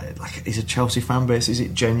like, is a Chelsea fan base, is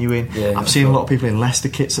it genuine? I've seen a lot of people in Leicester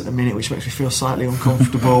kits at the minute, which makes me feel slightly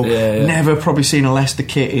uncomfortable. Never probably seen a Leicester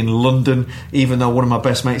kit in London, even though one of my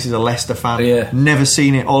best mates is a Leicester fan. Never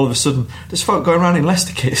seen it. All of a sudden there's folk going around in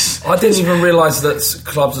Leicester kits. I didn't even realise that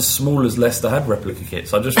clubs as small as Leicester had replica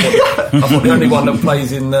kits. I thought the only one that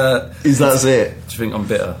plays in that's it. Do you think I'm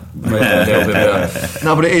bitter? Maybe a little bit bitter.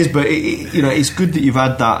 No, but it is. But it's good that you've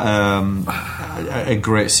had that a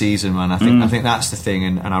great season, man. I think that's the thing,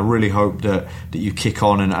 and I really hope that you kick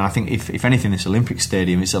on. And I think if anything, this Olympic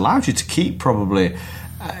Stadium, it's allowed you to keep probably.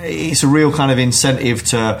 It's a real kind of incentive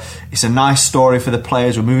to. It's a nice story for the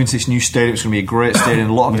players. We're moving to this new stadium. It's going to be a great stadium.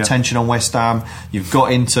 A lot of attention on West Ham. You've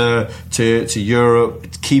got into Europe,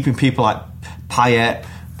 keeping people like Payet.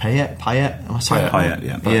 Am I saying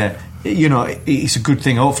Payet? Yeah. It's a good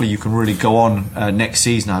thing. Hopefully, you can really go on next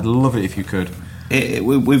season. I'd love it if you could.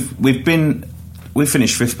 We've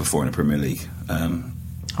finished fifth before in the Premier League.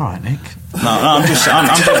 All right, Nick. No, I'm just Don't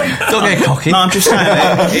get cocky. No, I'm just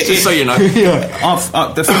saying. Just so you know.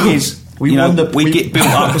 The thing is, we get built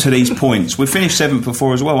up to these points. We finished 7th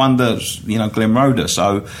before as well under Glenn Roeder.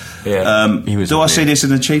 So, do I see this as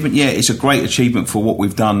an achievement? Yeah, it's a great achievement for what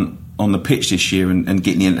we've done on the pitch this year and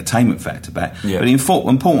getting the entertainment factor back. Yeah. But the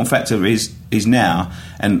important factor is now,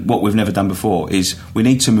 and what we've never done before, is we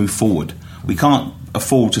need to move forward. We can't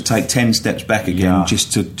afford to take 10 steps back again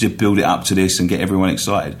just to build it up to this and get everyone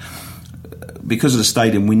excited. Because of the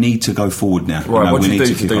stadium, we need to go forward now. Right, what do you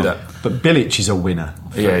do to do that? But Bilic is a winner.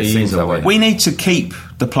 Yeah, it seems that way. We need to keep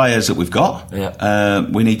the players that we've got. Yeah.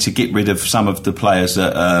 We need to get rid of some of the players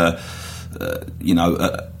that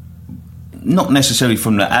not necessarily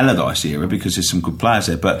from the Allardyce era, because there's some good players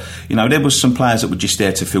there, but there was some players that were just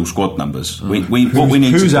there to fill squad numbers.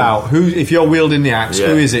 Who's out? Who? If you're wielding the axe,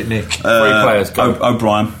 who is it, Nick? 3 players. Go.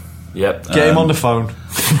 O'Brien. Yep. Get him on the phone.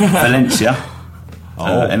 Valencia.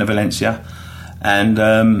 Enner Valencia.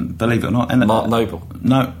 And believe it or not, Mark Noble.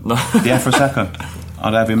 No. Diafra Sakho.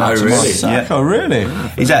 I'd have him out tomorrow. Really? Sakho, really?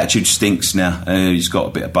 His attitude stinks now. He's got a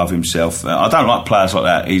bit above himself. I don't like players like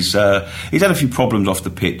that. He's had a few problems off the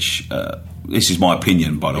pitch. This is my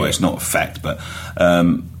opinion, by the way. It's not a fact, but I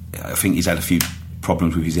think he's had a few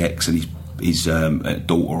problems with his ex and his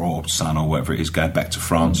daughter or son or whatever it is going back to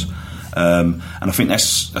France. And I think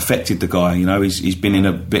that's affected the guy. He's been in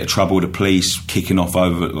a bit of trouble with the police, kicking off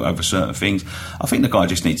over certain things. I think the guy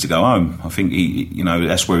just needs to go home. I think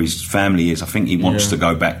that's where his family is. I think he wants to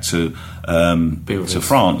go back to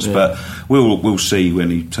France, but we'll see when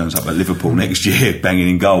he turns up at Liverpool next year, banging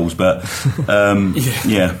in goals. But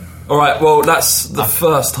yeah. All right, well, that's the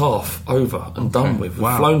first half over and done with.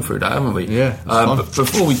 We've flown through that, haven't we? Yeah. But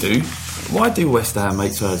before we do, why do West Ham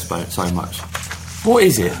hate Spurs so much? What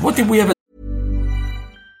is it? What did we ever...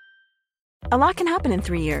 A lot can happen in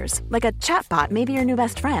 3 years. Like a chatbot may be your new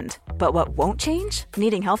best friend. But what won't change?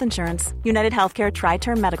 Needing health insurance. United Healthcare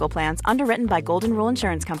Tri-Term Medical Plans, underwritten by Golden Rule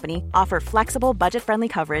Insurance Company, offer flexible, budget-friendly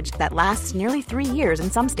coverage that lasts nearly 3 years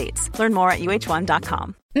in some states. Learn more at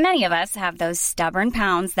UH1.com. Many of us have those stubborn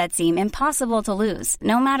pounds that seem impossible to lose,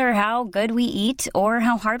 no matter how good we eat or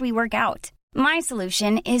how hard we work out. My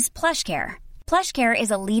solution is PlushCare. PlushCare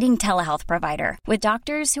is a leading telehealth provider with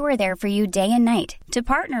doctors who are there for you day and night to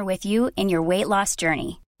partner with you in your weight loss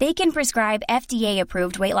journey. They can prescribe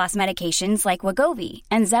FDA-approved weight loss medications like Wegovy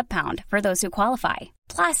and Zepbound for those who qualify.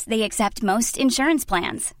 Plus, they accept most insurance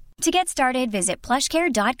plans. To get started, visit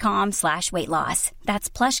plushcare.com/weightloss.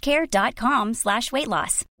 That's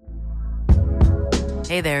plushcare.com/weightloss.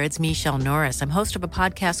 Hey there, it's Michelle Norris. I'm host of a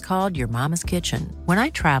podcast called Your Mama's Kitchen. When I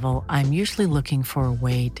travel, I'm usually looking for a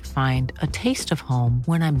way to find a taste of home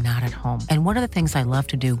when I'm not at home. And one of the things I love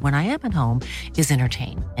to do when I am at home is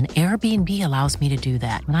entertain. And Airbnb allows me to do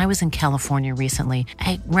that. When I was in California recently,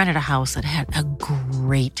 I rented a house that had a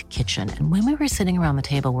great kitchen. And when we were sitting around the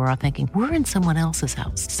table, we're all thinking, we're in someone else's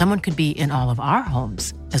house. Someone could be in all of our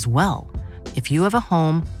homes as well. If you have a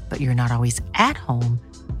home, but you're not always at home,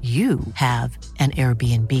 you have an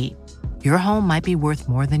Airbnb. Your home might be worth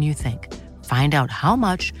more than you think. Find out how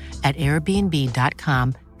much at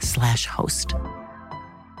airbnb.com/host.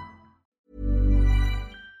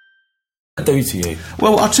 Do to you?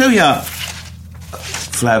 Well, I'll tell you,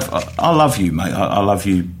 Flav, I love you, mate. I love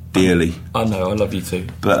you dearly. I know, I love you too.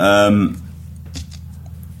 But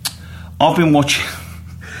I've been watching...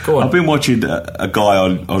 I've been watching a guy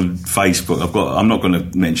on Facebook. I'm not going to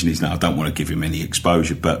mention his name. I don't want to give him any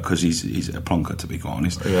exposure, but because he's a plonker, to be quite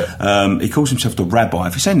honest. Yeah. He calls himself the Rabbi.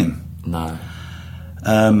 Have you seen him? No.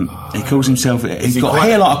 He calls himself. He's got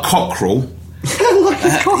hair like a cockerel. Like a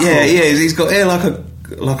cockerel. Yeah. He's got hair like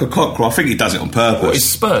a cockerel. I think he does it on purpose. What, he's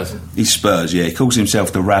Spurs? He's Spurs, yeah. He calls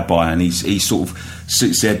himself the Rabbi, and he sort of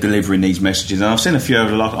sits there delivering these messages. And I've seen a few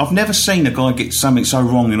over the life. I've never seen a guy get something so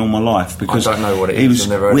wrong in all my life, because I don't know what it is.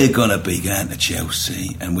 We're going to be going to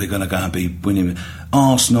Chelsea, and we're going to go and be winning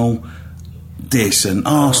Arsenal this and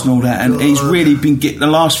Arsenal that, and he's really been getting the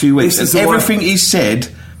last few weeks. And everything he's said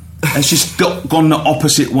has just gone the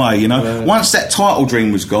opposite way. Once that title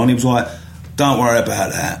dream was gone, he was like, "Don't worry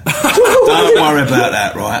about that. Don't worry about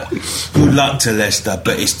that, right? Good luck to Leicester,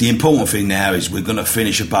 but it's the important thing now is we're going to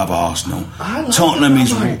finish above Arsenal. Tottenham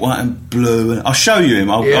is white and blue. And I'll show you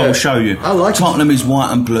him. I'll show you. Tottenham is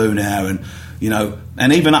white and blue now, and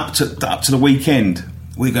and even up to the weekend,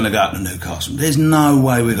 we're going to go up to Newcastle. There's no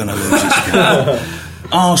way we're going to lose this game.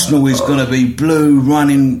 Arsenal is going to be blue,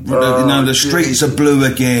 running. The streets are blue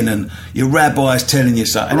again, and your rabbi's telling you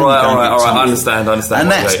something. All right. I understand. And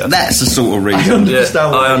that's the sort of reason.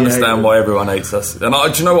 I understand why everyone hates us. And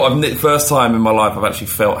do you know what? First time in my life I've actually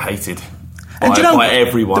felt hated. by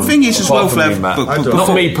everyone. The thing is, as well, Flav,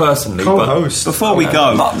 not me personally, co-host. But before we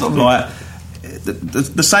go, like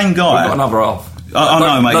the same guy. We've got another half. I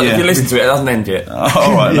know, mate. If you listen to it doesn't end yet.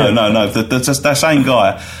 All right, no. That same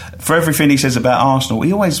guy, for everything he says about Arsenal,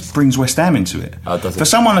 he always brings West Ham into it. For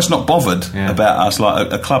someone that's not bothered about us,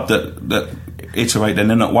 like a club that iterate and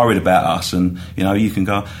they're not worried about us, and you can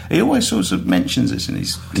go. He always sort of mentions this in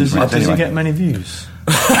his. Does he get many views?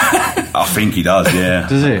 I think he does. Yeah.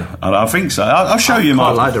 Does he? I think so. I'll show you.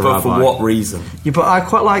 I like the but rabbi. for what reason? Yeah, but I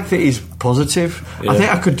quite like that he's positive. Yeah. I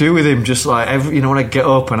think I could do with him just like when I get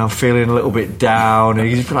up and I'm feeling a little bit down, and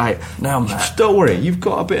he's like, "Now, don't worry, you've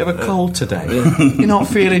got a bit of a cold today. You're not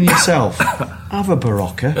feeling yourself. Have a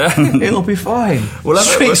Barocca. It'll be fine.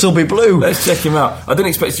 Streets will be blue." Let's check him out. I didn't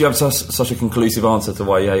expect you to have such a conclusive answer to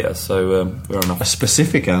why you hate us. So fair enough. A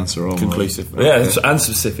specific answer, almost. Conclusive. Yeah, and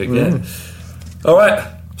specific. Yeah. All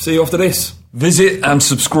right. See you after this. Visit and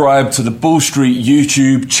subscribe to the Bull Street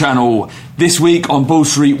YouTube channel. This week on Bull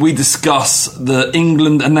Street, we discuss the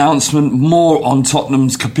England announcement, more on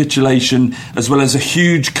Tottenham's capitulation, as well as a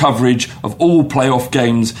huge coverage of all playoff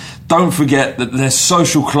games. Don't forget that there's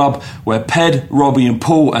Social Club, where Ped, Robbie and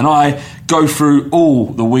Paul and I go through all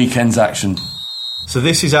the weekend's action. So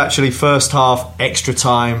this is actually first half extra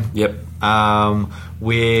time. Yep.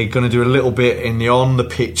 We're going to do a little bit in the on the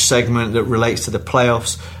pitch segment that relates to the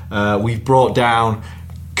playoffs. We've brought down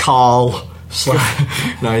Carl.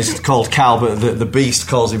 No, he's called Cal, but the Beast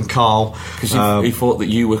calls him Carl. Because he thought that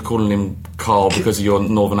you were calling him Carl because of your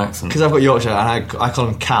northern accent. Because I've got Yorkshire, and I call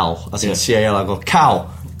him Cal. As in C-A-L, I go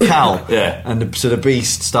Cal. Yeah. And so the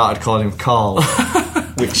Beast started calling him Carl,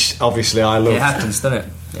 which obviously I love. It happens, doesn't it?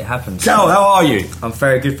 It happens. Cal, how are you? I'm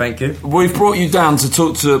very good, thank you. We've brought you down to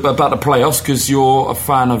talk about the playoffs because you're a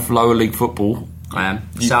fan of lower league football. I am.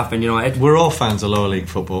 Southend United. We're all fans of lower league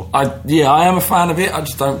football. I am a fan of it. I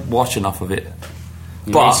just don't watch enough of it.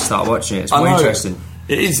 You need to start watching it. It's more interesting.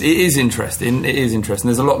 It is interesting. It is interesting.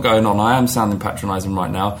 There's a lot going on. I am sounding patronising right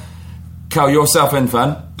now. Cal, you're a Southend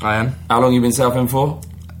fan. I am. How long have you been Southend for?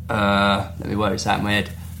 Let me work this out in my head.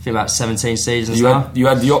 I think about 17 seasons now. You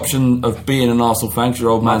had the option of being an Arsenal fan because your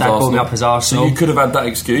old man's Arsenal. Arsenal. Brought me up as Arsenal. So you could have had that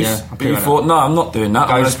excuse. Yeah, but you thought, no, I'm not doing that.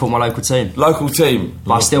 Go to support my local team. Local team.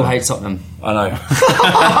 But I still hate Tottenham. I know.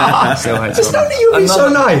 I still hate It's Tottenham. not you being so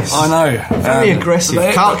nice. I know. Very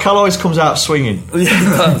aggressive. Cal always comes out swinging. Yeah, he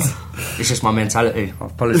does. It's just my mentality. I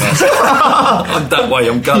apologise. I'm that way.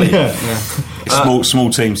 I'm gully. Yeah. Small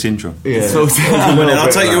team syndrome. Yeah. I'll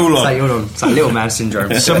take you all on. It's like little man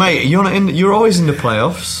syndrome. So, mate, you're always in the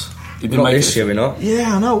playoffs. Not this year, we're not.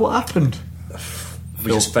 Yeah, I know. What happened?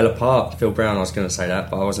 We just fell apart. Phil Brown, I was going to say that,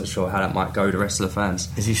 but I wasn't sure how that might go the rest of the fans.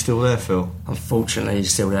 Is he still there, Phil? Unfortunately,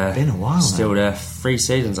 he's still there. Been a while Still now. there. 3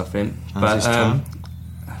 seasons, I think. How's his tan?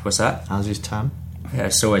 What's that? How's his tan? Yeah,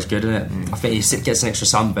 it's always good, isn't it? I think he gets an extra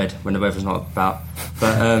sunbed when the weather's not about.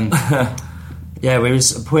 But yeah, we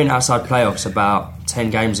was a point outside playoffs about 10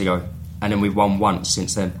 games ago, and then we've won once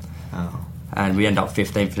since then. Oh. And we end up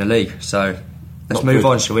 15th in the league. So let's move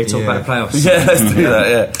on, shall we? Talk about the playoffs. Yeah, let's do that.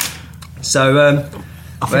 Yeah. So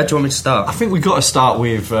where do you want me to start? I think we've got to start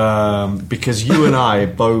with because you and I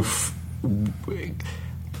both.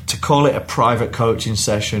 To call it a private coaching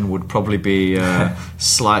session would probably be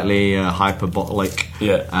slightly hyperbolic.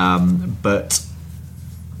 Yeah. But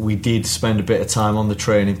we did spend a bit of time on the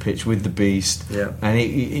training pitch with the Beast. Yeah. And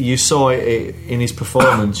you saw it in his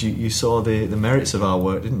performance. You saw the merits of our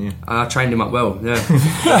work, didn't you? I trained him up well. Yeah.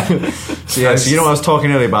 So you know what I was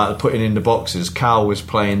talking earlier about putting in the boxes. Cal was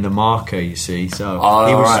playing the marker. You see, so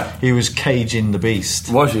he was caging the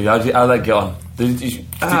Beast. Was you? How'd that get on? Did you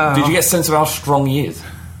get a sense of how strong he is?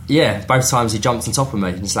 Yeah, both times he jumped on top of me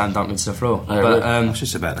and slam dunked me to the floor. But I was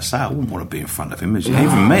just about to say, I wouldn't want to be in front of him.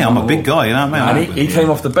 Even me, I'm a big guy, you know what I mean? And he came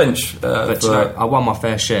off the bench. But I won my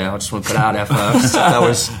fair share. I just want to put it out there first.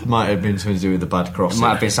 That might have been something to do with the bad crosses. It might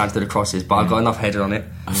have been something to do with the crosses, but I got enough headed on it.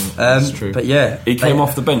 That's true. But yeah, he came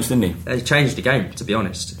off the bench, didn't he? They changed the game, to be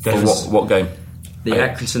honest. For what game? The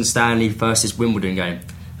Accrington Stanley versus Wimbledon game.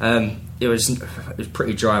 It was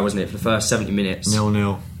pretty dry, wasn't it, for the first 70 minutes?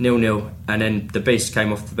 0-0. 0-0, and then the Beast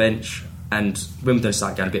came off the bench, and Wimbledon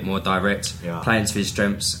started going a bit more direct, playing to his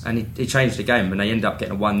strengths, and he changed the game, and they ended up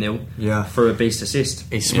getting a 1-0 through a Beast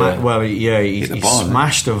assist. He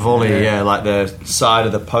smashed a volley, like the side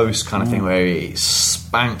of the post kind of thing, where he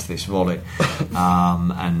spanked this volley,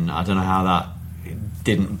 and I don't know how that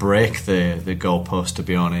didn't break the goalpost, to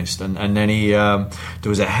be honest. And then there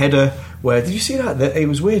was a header where, did you see that? It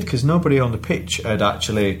was weird because nobody on the pitch had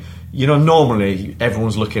actually, normally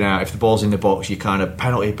everyone's looking out. If the ball's in the box, you kind of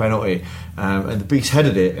penalty, and the Beast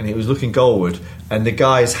headed it, and it was looking goalward, and the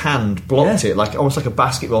guy's hand blocked it, like almost like a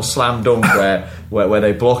basketball slam dunk where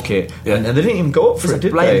they block it, and they didn't even go up for it,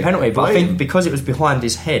 did they? Penalty, but I think because it was behind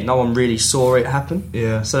his head, no one really saw it happen.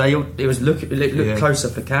 Yeah. So it looked closer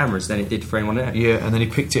for cameras than it did for anyone else. Yeah, and then he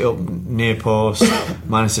picked it up near post,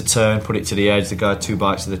 managed to turn, put it to the edge. The guy had 2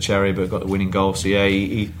 bites of the cherry, but got the winning goal. So yeah,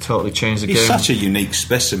 he totally changed the game. He's such a unique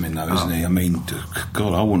specimen, though, isn't he? I mean,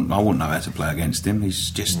 God, I wouldn't know how to play against him. He's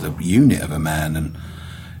just a unit of a man, and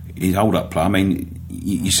his hold-up play. I mean,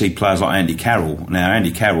 you see players like Andy Carroll. Now,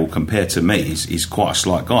 Andy Carroll, compared to me, is quite a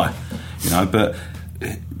slight guy, but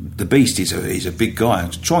the Beast is a big guy.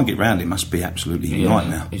 To try and get round him must be absolutely a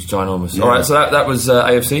nightmare. He's ginormous. Yeah. All right, so that was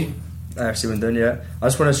AFC. AFC Wimbledon, yeah. I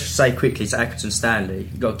just want to say quickly to Accrington Stanley,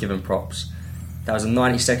 you've got to give him props. That was a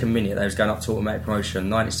 92nd minute. They was going up to automatic promotion.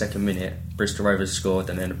 92nd minute, Bristol Rovers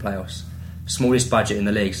scored, and then the playoffs. Smallest budget in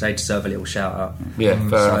the league, so they deserve a little shout out. Yeah,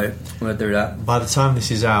 fair enough. I'm going to do that. By the time this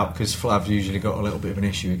is out, because Flav's usually got a little bit of an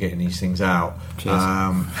issue with getting these things out,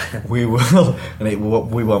 we will,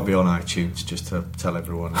 and we won't be on iTunes, just to tell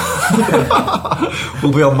everyone.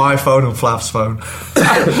 We'll be on my phone and Flav's phone.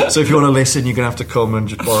 So if you want to listen, you're going to have to come and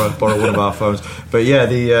just borrow one of our phones. But yeah,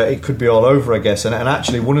 it could be all over, I guess. And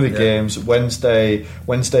actually, one of the games, Wednesday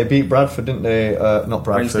beat Bradford, didn't they? Not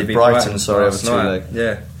Bradford, Brighton. Sorry, over 2 legs.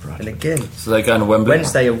 Yeah. And again, so they're going to Wembley.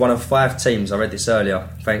 Wednesday are one of 5 teams, I read this earlier,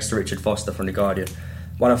 thanks to Richard Foster from The Guardian,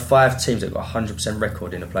 one of 5 teams that got a 100%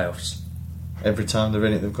 record in the playoffs. Every time they're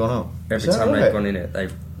in it, they've gone up. Every time they've gone in it,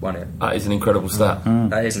 they've won it. That is an incredible stat.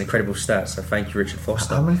 That is an incredible stat, so thank you, Richard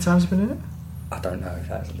Foster. How many times have you been in it? I don't know if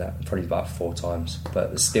that's probably about 4 times,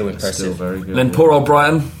 but it's still impressive. Still very good. And then poor old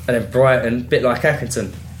Brighton. And then Brighton, a bit like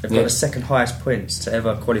Accrington, they've got the second highest points to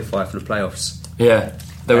ever qualify for the playoffs. Yeah.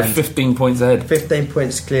 They were 15 points ahead. 15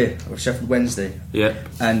 points clear of Sheffield Wednesday. Yeah.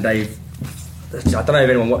 And I don't know if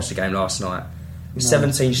anyone watched the game last night.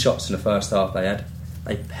 17 shots in the first half they had.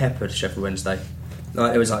 They peppered Sheffield Wednesday.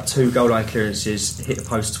 It was like 2 goal line clearances, hit the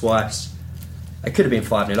post twice. They could have been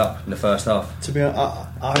 5-0 up in the first half. To be honest,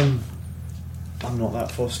 I'm not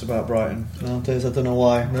that fussed about Brighton nowadays. I don't know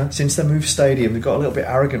why. No? Since they moved stadium, they got a little bit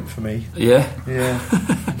arrogant for me. Yeah? Yeah.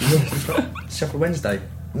 Sheffield Wednesday.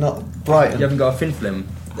 Not Brighton. You haven't got a fin for them?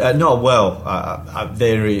 Not well.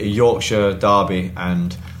 They're a Yorkshire derby,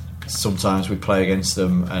 and sometimes we play against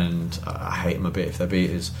them, and I hate them a bit if they beat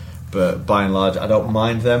us. But by and large, I don't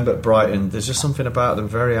mind them. But Brighton, there's just something about them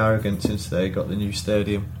very arrogant since they got the new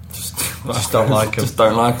stadium. Just don't like them. Just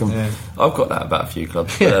don't like them. Yeah. I've got that about a few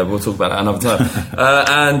clubs. We'll talk about that another time.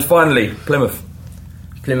 And finally, Plymouth.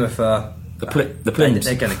 Plymouth. The Plyms.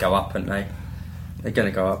 They're going to go up, aren't they? They're going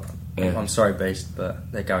to go up. Yeah. I'm sorry, Beast, but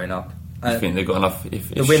they're going up. I think they've got enough.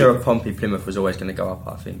 The winner of Pompey, Plymouth, was always going to go up,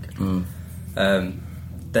 I think.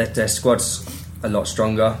 Their squad's a lot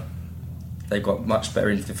stronger. They've got much better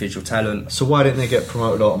individual talent. So why didn't they get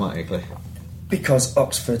promoted automatically? Because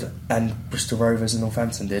Oxford and Bristol Rovers and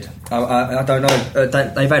Northampton did. I don't know.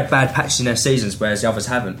 They've had bad patches in their seasons, whereas the others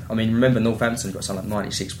haven't. I mean, remember Northampton got something like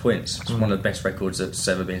 96 points. It's one of the best records that's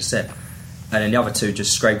ever been set. And then the other 2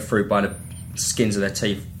 just scraped through by the skins of their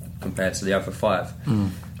teeth compared to the other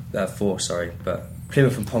 4, sorry. But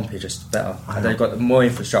Plymouth and Pompey are just better. They've got more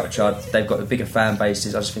infrastructure. They've got the bigger fan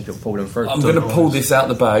bases. I just think it'll pull them through. I'm going to pull this out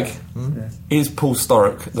the bag. Is Paul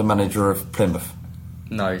Sturrock the manager of Plymouth?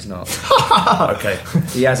 No, he's not. Okay.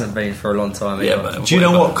 He hasn't been for a long time. Yeah, do you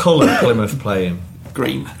know what colour Plymouth play in?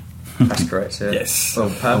 Green. That's correct, yeah. Yes. Well,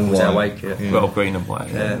 purple's our white kit. Yeah. Well, green and white.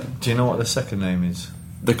 Yeah. Do you know what the second name is?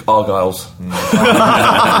 The Argyles.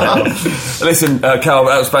 Listen, Cal,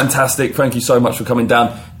 that was fantastic. Thank you so much for coming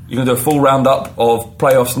down. You're going to do a full roundup of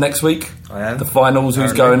playoffs next week. I am. The finals,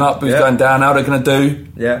 who's going up, who's going down, how they're going to do.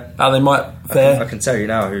 Yeah. How they might fare. I can tell you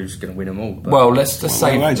now who's going to win them all. But well, let's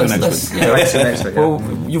say. Next week. Well,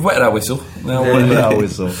 you've wetted our whistle. Now our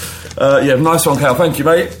whistle. Nice one, Cal. Thank you,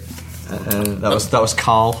 mate. That was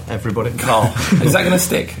Carl. Everybody, Carl. Is that going to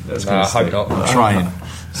stick? I hope not. I'm trying.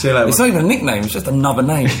 See you later. It's not even a nickname. It's just another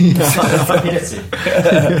name.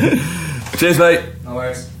 Cheers, mate. No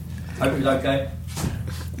worries. Hope you're okay.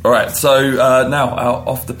 All right. So now our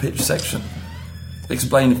off the pitch section.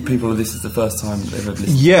 Explain if people this is the first time they've ever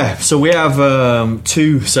listened. Yeah, so we have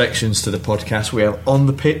 2 sections to the podcast. We have On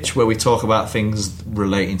the Pitch, where we talk about things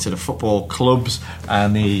relating to the football clubs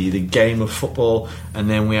and the game of football, and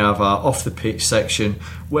then we have our Off the Pitch section,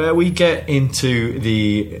 where we get into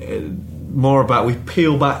the more about, we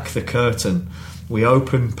peel back the curtain, we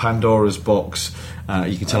open Pandora's box,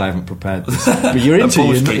 You can tell I haven't prepared this, but you're into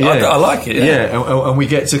Ball Street. I like it. And we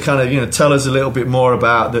get to kind of tell us a little bit more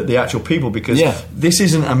about the actual people, because this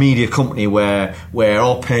isn't a media company where we're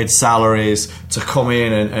all paid salaries to come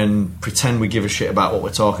in and pretend we give a shit about what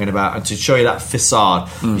we're talking about and to show you that facade.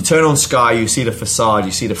 You turn on Sky, you see the facade,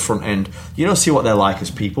 you see the front end. You don't see what they're like as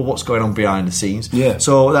people, what's going on behind the scenes.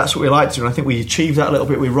 So that's what we like to do, and I think we achieved that a little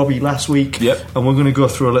bit with Robbie last week. And we're going to go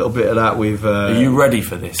through a little bit of that with. Are you ready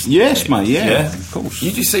for this? Yes, mate. Yeah, of course.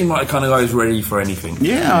 You just seem like the kind of guy who's ready for anything.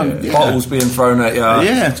 Bottles being thrown at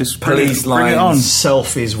you. Just police bring it lines,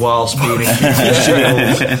 selfies whilst being accused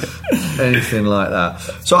of anything like that.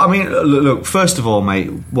 So I mean, look. First of all, mate,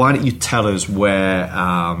 why don't you tell us where,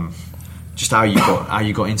 just how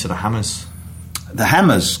you got into the Hammers? The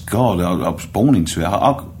Hammers, God, I was born into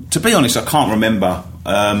it. To be honest, I can't remember.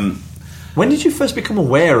 When did you first become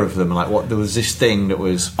aware of them? Like, what there was this thing that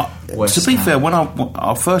was. To be fair, when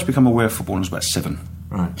I first became aware of football, I was about 7.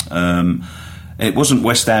 Right. It wasn't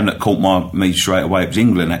West Ham that caught me straight away. It was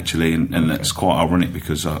England, actually, and that's quite ironic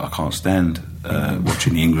because I can't stand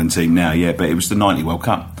watching the England team now. Yeah, but it was the '90 World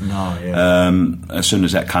Cup. As soon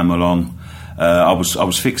as that came along, I was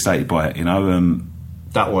fixated by it.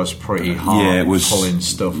 That was pretty hard. Yeah, it was pulling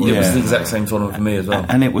stuff. It was the exact same tournament for me as well.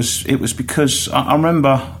 And it was because I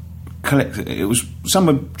remember it was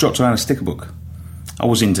someone dropped around a sticker book. I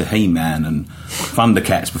was into He-Man and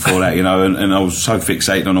Thundercats before that, and I was so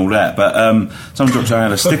fixated on all that. But someone dropped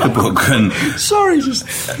around a sticker book and... Sorry, just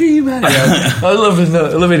He-Man. I love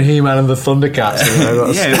He-Man and the Thundercats.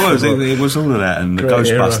 It was all of that, and the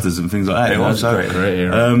Ghostbusters and things like that. It was great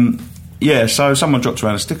era. So someone dropped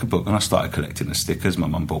around a sticker book and I started collecting the stickers. My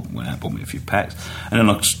mum went out and bought me a few packs, and then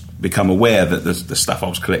I just become aware that the stuff I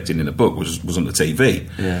was collecting in the book was on the TV.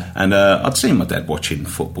 And I'd seen my dad watching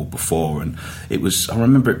football before, and I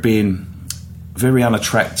remember it being very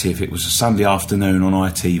unattractive. It was a Sunday afternoon on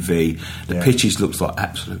ITV. The pitches looked like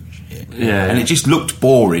absolute shit. And it just looked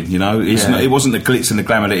boring, It wasn't the glitz and the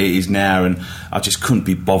glamour that it is now, and I just couldn't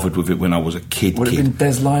be bothered with it when I was a kid. Would it have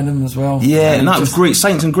been Des Lynam as well? Yeah, no, it was great.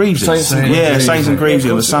 Saints and Greaves. Saints and Greaves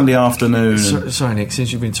on a Sunday afternoon. Sorry, Nick,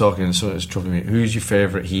 since you've been talking and sort of troubling me, who's your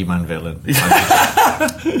favourite He-Man villain?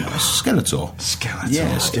 Skeletor.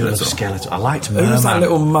 Yeah, Skeletor. I liked Merman. Who's that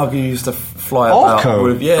little mug who used to fly about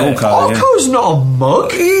with? Orko's not a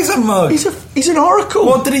mug. He's a mug. He's an oracle.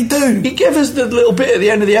 What did he do? He gave us the little bit at the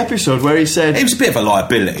end of the episode where he said... He was a bit of a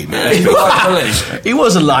liability, man. He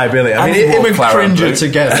was a liability. I mean, him and Cringer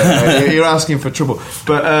together. You're asking for trouble.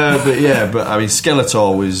 But I mean,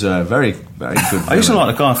 Skeletor was very, very good. I used to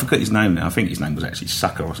like the guy, I forget his name now. I think his name was actually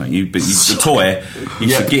Sucker or something. The toy, you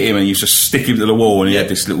used to get him and you used to stick him to the wall, and he had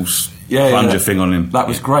this little... plunger thing on him. That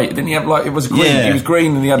was great. Didn't he have it was green? He was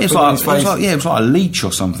green and he had on his face. It was like a leech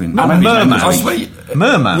or something. Merman.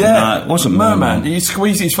 Yeah, it wasn't Merman. You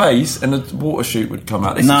squeeze his face and the water chute would come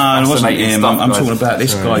out. It wasn't him. I'm talking about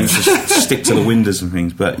this guy who used to stick to the windows and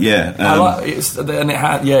things. But yeah,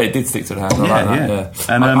 it did stick to the hand. I like that.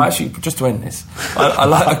 And I actually, just to end this,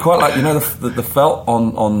 I quite like the felt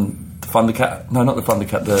on the Thundercat. No, not the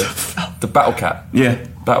Thundercat. The Battle Cat. Yeah.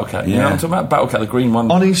 Battle Cat. You know what I'm talking about? Battle Cat, the green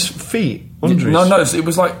one. On his feet? No, it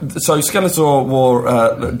was like... So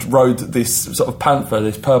Skeletor rode this sort of panther,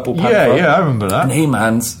 this purple panther. Yeah, I remember that. And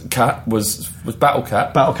He-Man's cat was Battle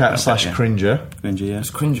Cat. Battle Cat / Cringer. Cringer, yeah. It was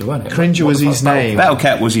Cringer, wasn't it? Cringer was his name. Battle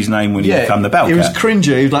Cat was his name when he became the Battle Cat. He was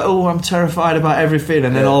Cringer. He was like, I'm terrified about everything.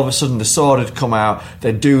 And then all of a sudden the sword had come out.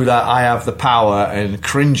 They'd do that, I have the power. And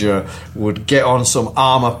Cringer would get on some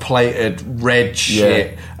armour-plated red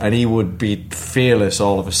shit. And he would be fearless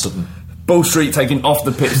all of a sudden. Ball Street taking off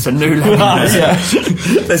the pitch to new levels.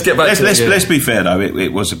 Let's get back to it. Let's be fair though,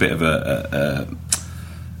 it was a bit of a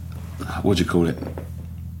what do you call it?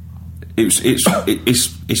 It's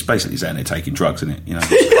basically saying they're taking drugs, isn't it?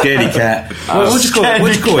 Scaredy cat. What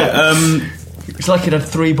do you call it? It's like it had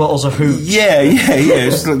 3 bottles of hooch. Yeah,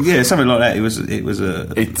 something like that.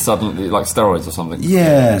 It's suddenly like steroids or something.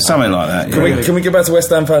 Yeah, something like that. Can we get back to West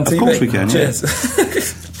Ham Fan TV? Of course we can. Cheers.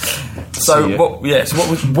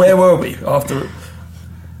 Where were we after?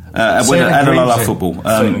 When I love football. So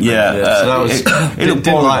that was it looked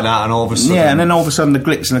boring like that, and all of a sudden, and then all of a sudden the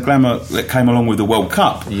glitz and the glamour that came along with the World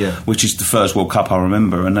Cup, which is the first World Cup I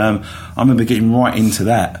remember, and I remember getting right into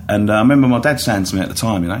that, and I remember my dad saying to me at the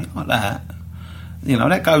time, like that,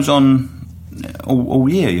 that goes on all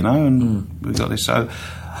year, and we've got this. So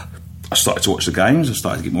I started to watch the games. I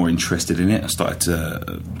started to get more interested in it. I started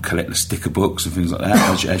to collect the sticker books and things like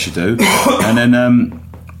that, as you do. And then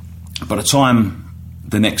by the time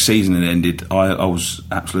the next season had ended, I was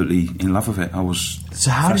absolutely in love with it.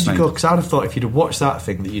 So how did you go? Because I'd have thought if you'd have watched that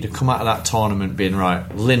thing, that you'd have come out of that tournament being right,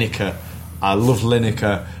 Lineker, I love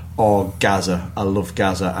Lineker or Gaza. I love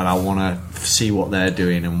Gaza, and I want to see what they're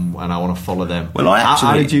doing, and I want to follow them. Well,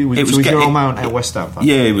 how did you? Was your old man a West Ham fan?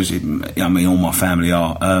 Yeah, it was. I mean, all my family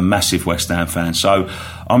are massive West Ham fans. So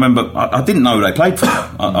I remember I didn't know they played for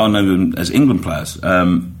them. I know them as England players.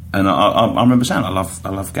 And I remember saying, I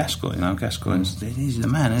love Gascoigne. You know, Gascoigne's he's the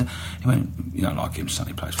man. He went, you don't like him, son.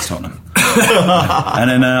 He plays for Tottenham. And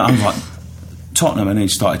then I was like, Tottenham, and he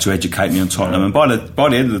started to educate me on Tottenham. And by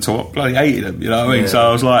the end of the tour, I bloody hated him. You know what I mean? So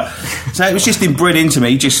I was like, so it was just inbred into me.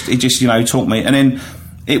 He just taught me. And then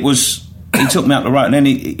he took me up the road, and then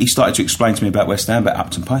he started to explain to me about West Ham, about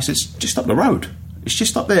Upton Place. It's just up the road. It's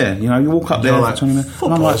just up there, you know. You walk up there for 20 minutes.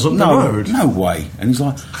 And I'm like, no way. And he's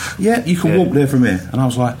like, yeah, you can walk there from here. And I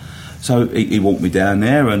was like, so he walked me down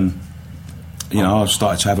there, and you know, I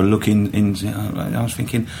started to have a look in. I was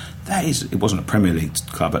thinking, it wasn't a Premier League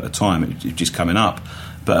club at the time. It was just coming up,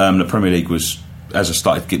 but the Premier League was, as I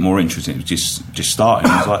started to get more interested, it was just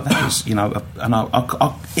starting. I was like, that is, you know, and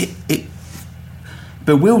it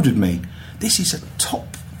bewildered me. This is a top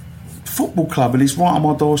football club, and it's right on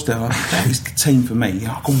my doorstep. That is the team for me. You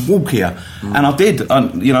know, I can walk here, and I did.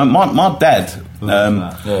 You know, my dad,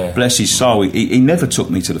 bless his soul, he never took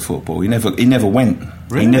me to the football. He never went.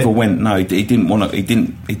 Really? He never went. No, he didn't want to. He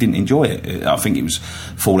didn't enjoy it. I think it was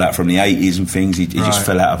fallout from the 80s and things. He just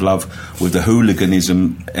fell out of love with the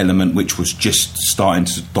hooliganism element, which was just starting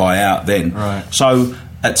to die out then. Right. So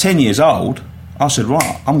at 10 years old, I said,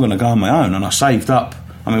 right, I'm going to go on my own, and I saved up.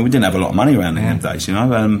 I mean, we didn't have a lot of money around in them days, you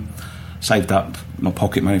know. Saved up my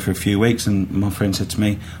pocket money for a few weeks, and my friend said to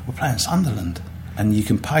me, we're playing Sunderland and you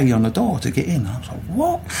can pay on the door to get in. And I was like,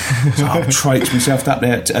 what? So I traipsed myself up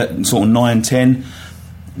there at sort of 9, 10,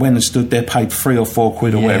 went and stood there, paid 3 or 4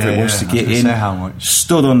 quid or whatever it was to get in. How much?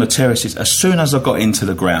 Stood on the terraces. As soon as I got into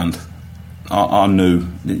the ground, I knew,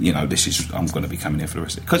 you know, I'm going to be coming here for the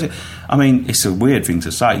rest of it. Because, I mean, it's a weird thing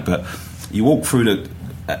to say, but you walk through the...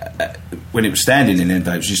 when it was standing in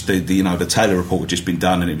there, it was just the Taylor report had just been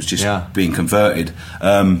done, and it was just being converted.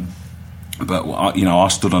 But you know, I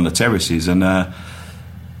stood on the terraces, and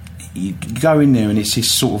you go in there, and it's this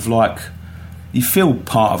sort of like you feel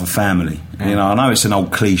part of a family. You know, I know it's an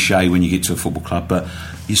old cliche when you get to a football club, but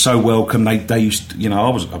you're so welcome. They used to, you know, I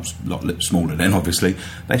was a lot smaller then, obviously.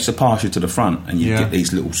 They used to pass you to the front, and you get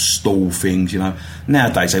these little stall things, you know.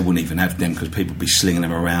 Nowadays they wouldn't even have them because people would be slinging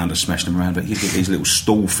them around and smashing them around, but you get these little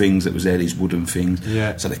stall things that was there, these wooden things,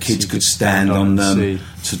 so the kids could stand on them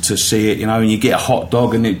to see it, you know. And you get a hot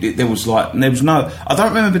dog, and there was no, I don't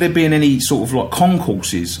remember there being any sort of like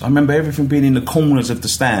concourses. I remember everything being in the corners of the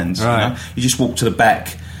stands. Right. You know? You just walk to the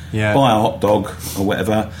back, buy a hot dog or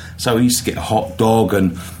whatever. So we used to get a hot dog,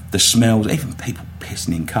 and the smells, even people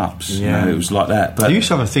pissing in cups. You know, it was like that. But they used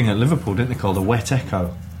to have a thing at Liverpool, didn't they, called the Wet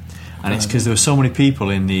Echo? And it's because there were so many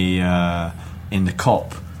people in the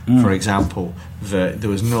Kop, for example, that there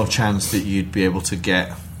was no chance that you'd be able to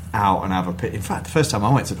get out and have a pit. In fact, the first time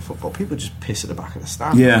I went to the football, people just piss at the back of the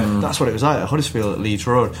stand. That's what it was like at Huddersfield at Leeds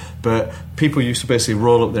Road. But people used to basically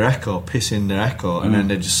roll up their Echo, piss in their Echo, and then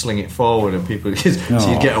they'd just sling it forward, and people so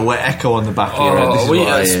you'd get a Wet Echo on the back of your head. This is what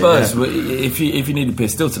I suppose if you need a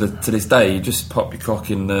piss, still to this day, you just pop your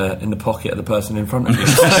cock in the pocket of the person in front of you.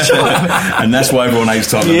 And that's why everyone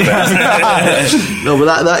hates Tottenham fans. No,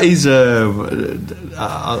 but that is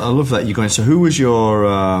I love that you're going. So who was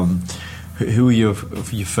your who were your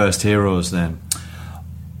first heroes then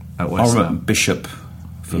at West Ham? I remember Bishop.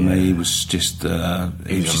 For me, he was just a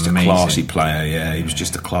classy player. He was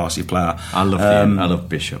just a classy player. I love him. I love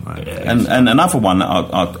Bishop, mate. And another one that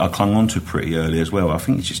I clung on to pretty early as well. I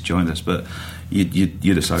think he's just joined us, but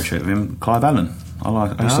you'd associate with him, Clive Allen.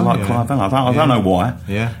 I used to like Clive Allen. I don't know why.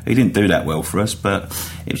 He didn't do that well for us, but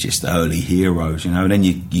it was just early heroes, you know. And then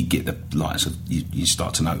you get the likes of you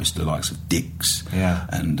start to notice the likes of Dix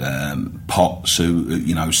and Potts, who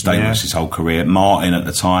you know stayed with us his whole career. Martin at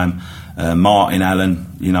the time. Martin Allen,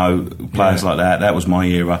 you know, players like that. That was my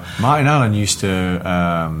era. Martin Allen used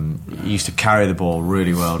to carry the ball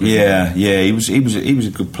really well. Didn't he? He was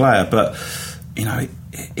a good player, but you know,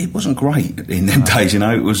 it wasn't great in them days. You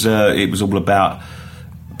know, it was all about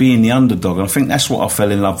being the underdog, and I think that's what I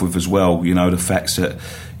fell in love with as well. You know, the fact that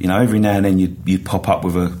you know every now and then you'd pop up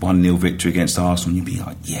with a 1-0 victory against Arsenal, and you'd be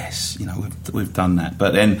like, yes, you know, we've done that.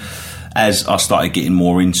 But then, as I started getting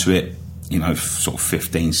more into it, you know, sort of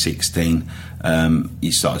 15, 16,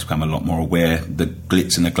 you started to become a lot more aware. The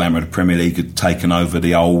glitz and the glamour of the Premier League had taken over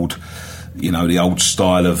the old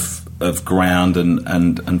style of ground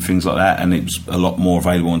and things like that, and it was a lot more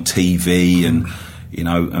available on TV and you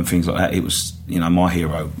know and things like that. It was, you know, my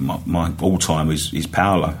hero, my all time is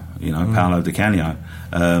Paolo. You know, Paolo Di Canio.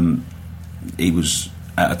 He was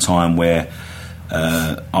at a time where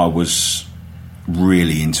I was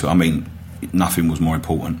really into it. I mean, nothing was more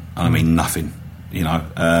important. I mean, nothing, you know.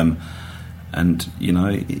 And, you know,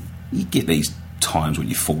 you get these times when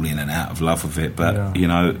you fall in and out of love with it, but, you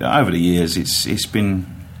know, over the years it's been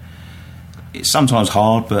sometimes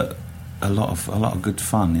hard, but a lot of good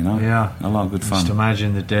fun, you know. Yeah, a lot of good fun. Just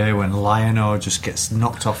imagine the day when Lionel just gets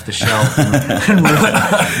knocked off the shelf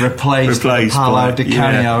and replaced by Paolo Di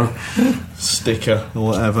Canio sticker or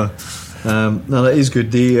whatever. No, that is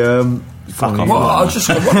good. The fuck off. Well, I just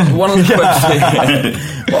one of the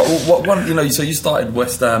questions. You know, so you started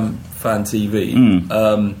West Ham Fan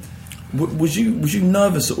TV. Was you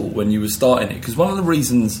nervous at all when you were starting it? Because one of the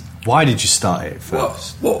reasons. Why did you start it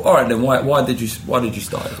first? Well, all right then. Why did you start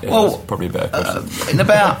it? Yeah, well, that's probably a better question. In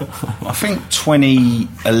about I think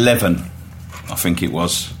 2011, I think it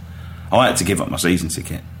was. I had to give up my season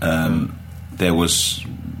ticket. There was,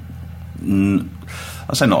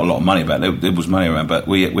 I say not a lot of money back. There was money around, but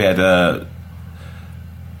we had a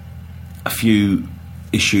few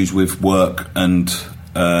issues with work, and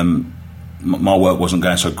my work wasn't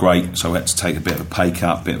going so great, so I had to take a bit of a pay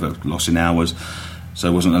cut, a bit of a loss in hours. So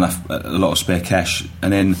there wasn't a lot of spare cash.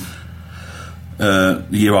 And then the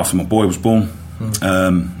year after my boy was born,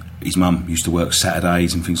 his mum used to work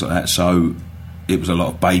Saturdays and things like that. So it was a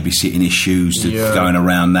lot of babysitting issues going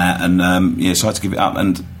around that, and so I had to give it up.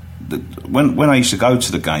 And when I used to go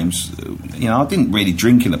to the games, you know, I didn't really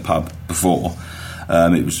drink in the pub before.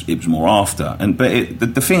 It was more after. But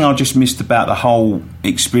the thing I just missed about the whole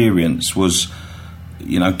experience was,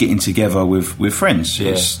 you know, getting together with friends.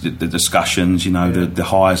 Yeah. It's the discussions, you know, the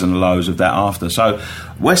highs and the lows of that after. So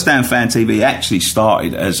West Ham Fan TV actually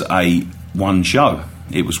started as a one show.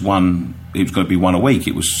 It was going to be one a week.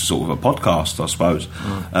 It was sort of a podcast, I suppose.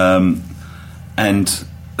 And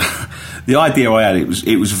the idea I had,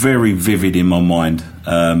 it was very vivid in my mind.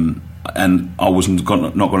 And I wasn't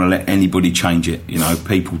not going to let anybody change it. You know,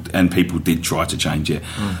 people did try to change it.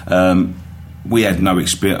 We had no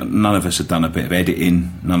experience. None of us had done a bit of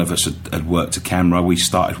editing. None of us had worked a camera. We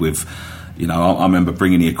started with, you know, I remember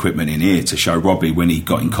bringing the equipment in here to show Robbie when he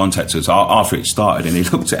got in contact with us after it started, and he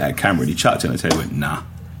looked at our camera and he chucked it and he went, "Nah,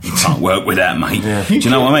 you can't work with that, mate." Yeah. Do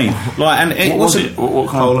you know what I mean? Like, and it wasn't what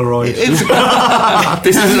kind Polaroid.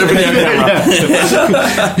 This isn't a video camera.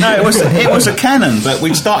 No, it was a Canon, but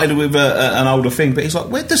we started with an older thing. But he's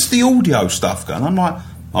like, "Where does the audio stuff go?" And I'm like,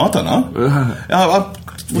 "I don't know."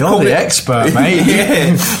 You're the expert, mate.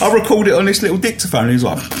 Yeah, I recorded it on this little dictaphone. And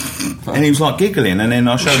he was like giggling, and then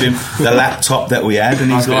I showed him the laptop that we had, and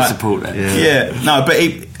he's like, support that. Yeah, no, but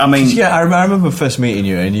I remember first meeting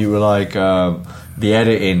you, and you were like, the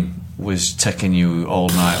editing was taking you all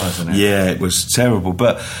night, wasn't it? Yeah, it was terrible,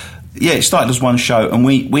 but yeah, it started as one show, and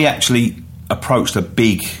we actually approached the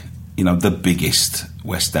biggest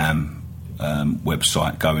West Ham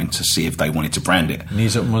website going to see if they wanted to brand it.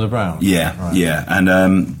 Knees Up Mother Brown? Yeah, right. Yeah.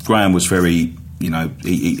 And Graham was very, you know,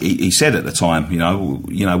 he said at the time, you know,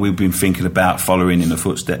 we've been thinking about following in the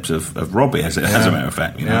footsteps of Robbie, as a matter of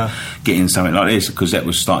fact, you know, getting something like this, because that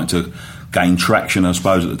was starting to gain traction, I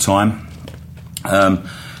suppose, at the time.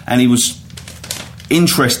 And he was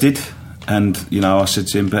interested, and, you know, I said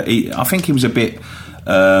to him, but I think he was a bit...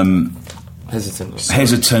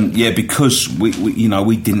 hesitant, yeah, because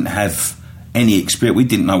we didn't have any experience. We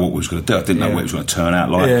didn't know what we was going to do. I didn't know what it was going to turn out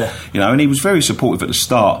like. Yeah. You know, and he was very supportive at the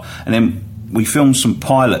start. And then we filmed some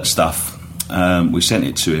pilot stuff. We sent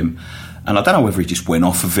it to him, and I don't know whether he just went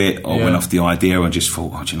off of it or went off the idea and just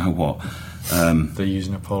thought, do you know what? They're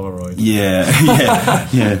using a Polaroid. Yeah.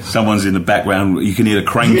 Someone's in the background. You can hear the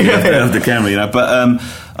cranking of the camera, you know. But I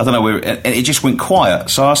don't know where. And it just went quiet.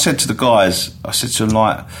 So I said to the guys,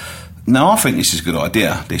 like, "No, I think this is a good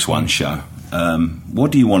idea, this one show.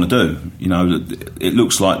 What do you want to do? You know, it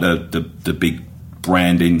looks like the big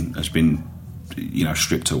branding has been, you know,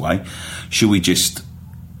 stripped away. Should we just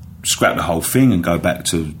scrap the whole thing and go back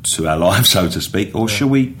to our lives, so to speak, or should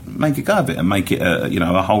we make a go of it and make it a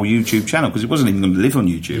whole YouTube channel? Because it wasn't even going to live on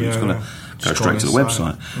YouTube. It was going to go straight to the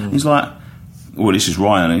website." He's like, "Well, this is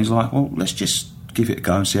Ryan," and he's like, "Well, let's just give it a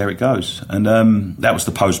go and see how it goes." And that was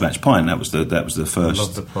the post-match pint. That was the first. I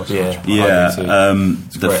love the post-match pint.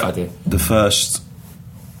 It's a great idea. The first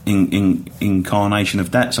incarnation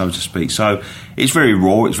of that, so to speak. So it's very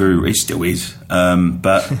raw. It still is.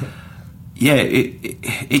 But yeah,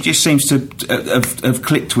 it just seems to have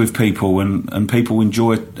clicked with people, and people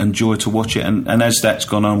enjoy to watch it. And as that's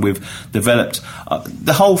gone on, we've developed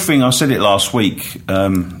the whole thing. I said it last week.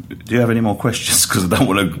 Do you have any more questions? Because I don't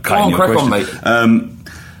want to cut in your question. On, mate.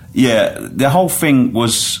 Yeah, the whole thing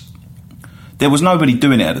was, there was nobody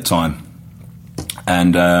doing it at the time,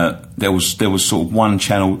 and there was sort of one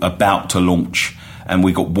channel about to launch, and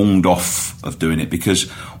we got warned off of doing it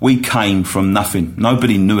because we came from nothing.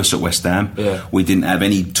 Nobody knew us at West Ham. Yeah. We didn't have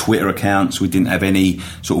any Twitter accounts. We didn't have any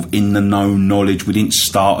sort of in-the-know knowledge. We didn't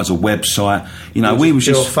start as a website. You know, we was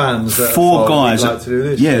just fans that four guys. Like to do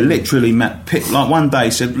this. Yeah, literally, Matt picked, like one day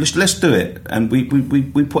said, let's do it. And we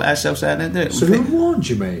put ourselves out there and did it. So who warned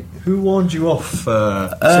you, mate? Who warned you off?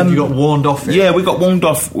 Said you got warned off it? Yeah, we got warned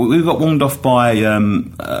off. We got warned off by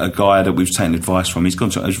a guy that we've taken advice from. He's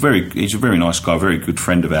a very nice guy, very good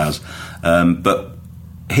friend of ours. But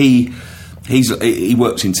he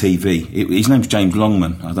works in TV. His name's James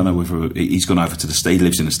Longman. I don't know whether he's gone over to the States. He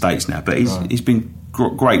lives in the States now, but he's been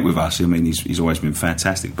great with us. I mean, he's always been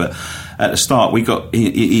fantastic. But at the start,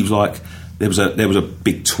 he was like, there was a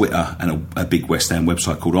big Twitter and a big West Ham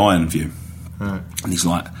website called Iron View, and he's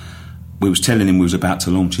like, we was telling him we was about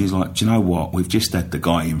to launch. He's like, do you know what? We've just had the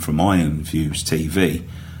guy in from Iron View's TV.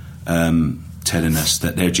 Telling us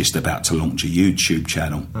that they're just about to launch a YouTube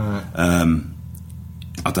channel.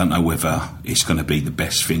 I don't know whether it's going to be the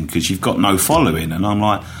best thing because you've got no following. And I'm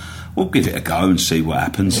like, we'll give it a go and see what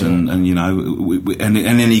happens. And you know, and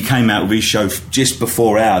then he came out with his show just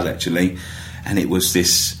before ours actually, and it was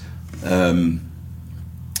this.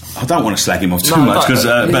 I don't want to slag him off too much because,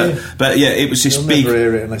 but yeah, it was this You'll big. Never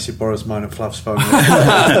hear it unless he borrows mine and Flav's phone.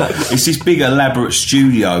 It's this big elaborate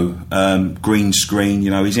studio, green screen. You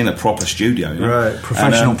know, he's in a proper studio, you know? Right?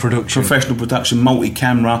 Professional production,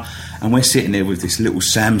 multi-camera, and we're sitting there with this little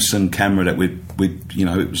Samsung camera that we you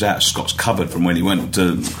know, it was out of Scott's cupboard from when he went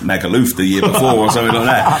to Magaluf the year before or something like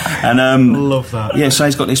that. And love that. Yeah, so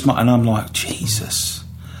he's got this, and I'm like, Jesus.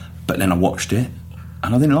 But then I watched it,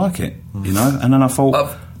 and I didn't like it, you know. And then I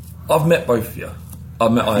thought. I've met both of you.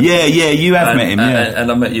 I've met Ian. Yeah, you have met him, yeah. And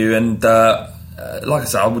I met you, and like I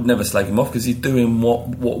said, I would never slag him off because he's doing what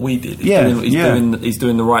we did. He's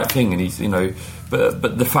doing the right thing, and he's, you know.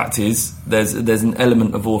 But the fact is, there's an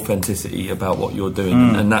element of authenticity about what you're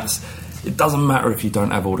doing, and that's. It doesn't matter if you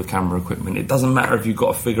don't have all the camera equipment. It doesn't matter if you've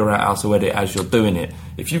got to figure out how to edit as you're doing it.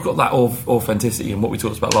 If you've got that authenticity and what we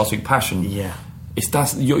talked about last week, passion. Yeah,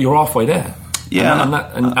 you're halfway there. Yeah,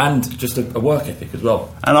 and just a work ethic as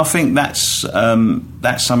well. And I think that's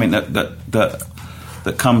something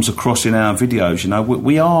that comes across in our videos. You know,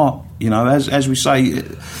 we are, you know, as we say.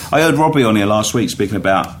 I heard Robbie on here last week speaking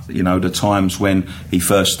about, you know, the times when he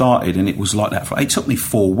first started, and it was like that. It took me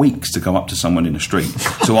 4 weeks to go up to someone in the street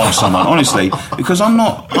to ask someone, honestly, because I'm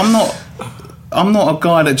not a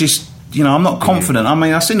guy that just. You know, I'm not confident. I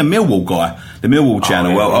mean, I've seen the Millwall guy, the Millwall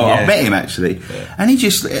channel. I met him actually, and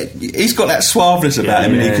he's got that suaveness about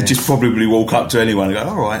him, and he could just probably walk up to anyone and go,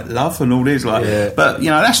 "All right, love," and all this. But you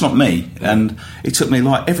know, that's not me. And it took me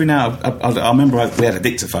like every now. I remember we had a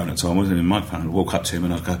dictaphone at the time, wasn't it? A microphone. I'd walk up to him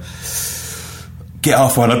and I'd go, "Get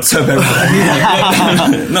off one." I'd tell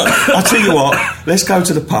everyone. No, I'll tell you what. Let's go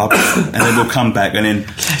to the pub, and then we'll come back, and then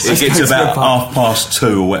it gets about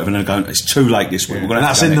 2:30 or whatever, and I go, "It's too late this week."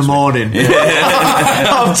 That's in the morning.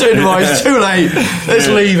 I'm too tomorrow. It's too late. Let's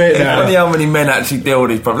leave it now. I wonder how many men actually deal with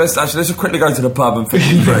these problems. Let's just quickly go to the pub and finish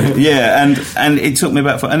the break. Yeah, and it took me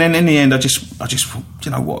about, and then in the end, I just, you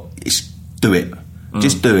know what? Do it.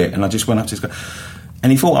 Just do it. And I just went up to this guy,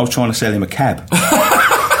 and he thought I was trying to sell him a cab,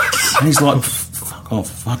 and he's like. Oh,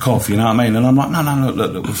 fuck off, you know what I mean? And I'm like, no,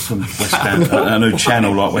 look, we're from West Ham, a new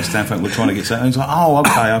channel like West Ham, we're trying to get to. And he's like, oh,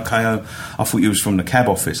 okay, I thought you was from the cab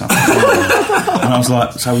office. And I was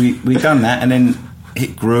like, so we done that, and then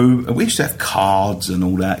it grew. We used to have cards and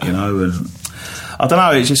all that, you know, and I don't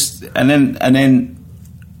know, it's just, and then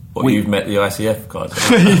you've met the ICF guys.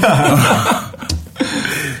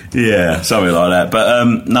 Yeah, something like that.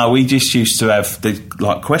 But no, we just used to have the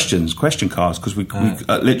question cards because we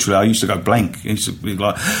literally I used to go blank. It used to be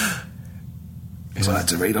like, so I had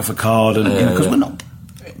to read off a card, and because we're not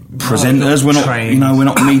presenters, we're not trained. You know, we're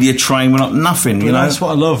not media trained, we're not nothing. You know, that's what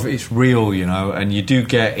I love. It's real, you know, and you do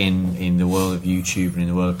get in the world of YouTube and in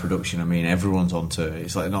the world of production. I mean, everyone's onto it.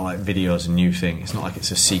 It's like not like video's a new thing. It's not like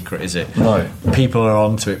it's a secret, is it? No. People are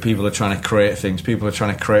onto it. People are trying to create things. People are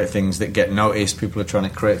trying to create things that get noticed. People are trying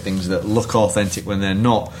to create things that look authentic when they're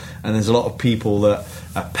not. And there's a lot of people that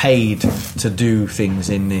are paid to do things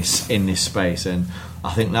in this space. And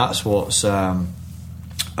I think that's what's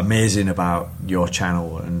amazing about your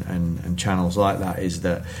channel and channels like that is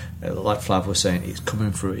that, like Flav was saying, it's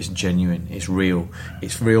coming through, it's genuine, it's real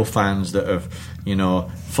fans that have, you know,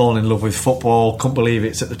 fallen in love with football, couldn't believe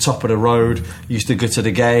it's at the top of the road, used to go to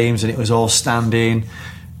the games and it was all standing,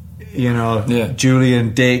 you know,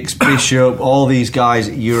 Julian, Dix, Bishop, all these guys.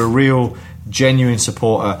 You're a real genuine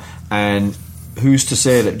supporter, and who's to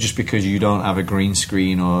say that just because you don't have a green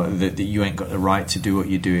screen or that you ain't got the right to do what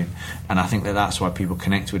you're doing? And I think that's why people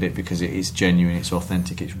connect with it, because it is genuine, it's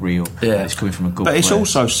authentic, it's real, it's coming from a good place. But it's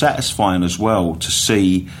also satisfying as well to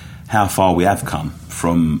see how far we have come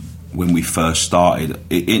from when we first started.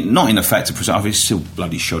 Not in the fact of presenting, it's still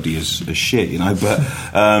bloody shoddy as shit, you know, but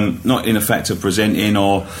not in the fact of presenting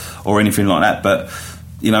or anything like that, but,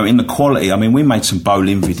 you know, in the quality. I mean, we made some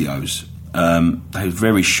bowling videos. They were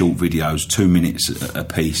very short videos, 2 minutes a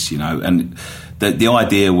piece, you know, and the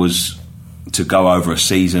idea was to go over a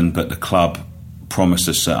season, but the club promised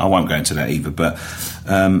us, I won't go into that either, but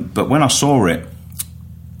when I saw it,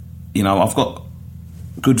 you know, I've got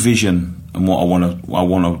good vision and what I want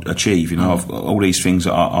to achieve, you know. I've got all these things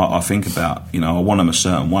that I think about, you know, I want them a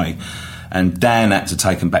certain way. And Dan had to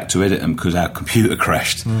take them back to edit them because our computer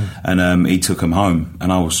crashed, and he took them home.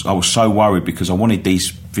 And I was so worried because I wanted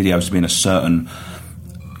these videos to be in a certain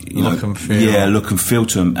look and feel. Yeah, look and feel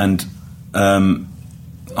to them. And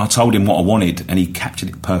I told him what I wanted, and he captured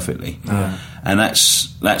it perfectly. And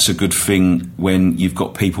that's a good thing when you've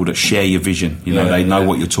got people that share your vision. You know, they know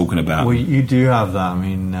what you're talking about. Well, you do have that. I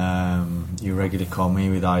mean, you regularly call me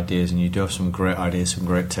with ideas, and you do have some great ideas, some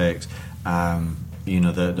great takes. You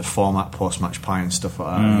know, the format, post-match pie and stuff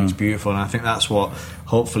like that. It's beautiful, and I think that's what,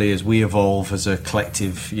 hopefully, as we evolve as a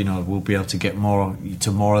collective, you know, we'll be able to get more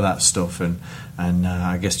of that stuff, and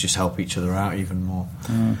I guess just help each other out even more.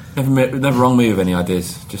 Never wrong me with any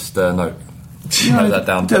ideas. Just note that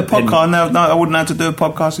down. Do a podcast. No, I wouldn't have to do a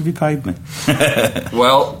podcast if you paid me.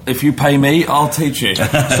 Well, if you pay me, I'll teach you.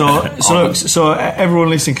 So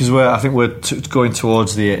everyone listening, because I think we're going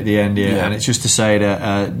towards the end here, and it's just to say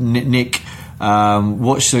that Nick.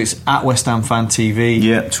 So it's at West Ham Fan TV.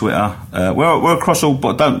 Yeah, Twitter. We're across all,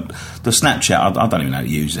 but the Snapchat. I don't even know how to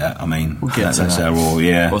use that. I mean, that's our raw.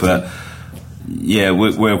 Yeah,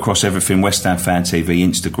 we're across everything. West Ham Fan TV,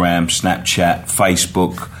 Instagram, Snapchat,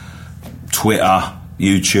 Facebook, Twitter,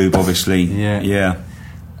 YouTube, obviously. Yeah.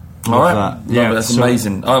 All right. Yeah, that's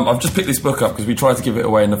amazing. I've just picked this book up because we tried to give it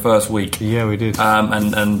away in the first week. Yeah, we did.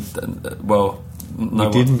 Well, no,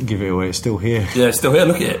 we didn't give it away. It's still here. Yeah, it's still here.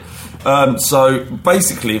 Look at it. So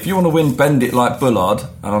basically, if you want to win Bend It Like Bullard,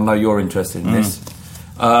 and I know you're interested in this,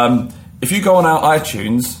 if you go on our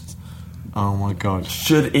iTunes, oh my god,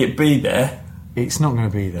 should it be there? It's not going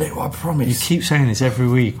to be there. I promise. You keep saying this every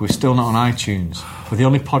week. We're still not on iTunes. We're the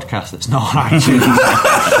only podcast that's not on iTunes.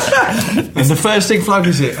 And the first thing Flag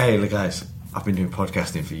is it, hey, look guys, I've been doing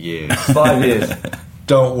podcasting for years. 5 years.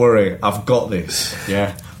 Don't worry, I've got this.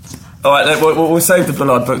 Yeah. All right, we'll save the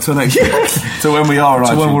Bullard book till next year. Till when we are on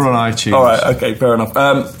iTunes. Till when we're on iTunes. All right, okay, fair enough.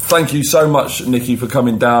 Thank you so much, Nicky, for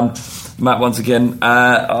coming down. Matt, once again,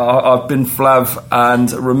 I've been Flav,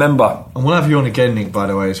 and remember... And we'll have you on again, Nick, by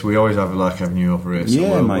the way, so we always having you over here, so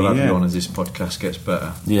we'll have you on as this podcast gets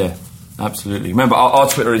better. Yeah, absolutely. Remember, our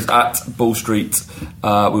Twitter is at Bull Street. We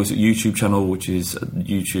also have a YouTube channel, which is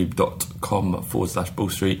youtube.com/Bull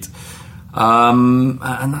Street.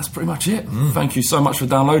 And that's pretty much it. Thank you so much for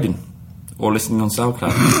downloading or listening on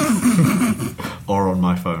SoundCloud. Or on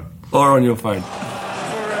my phone. Or on your phone.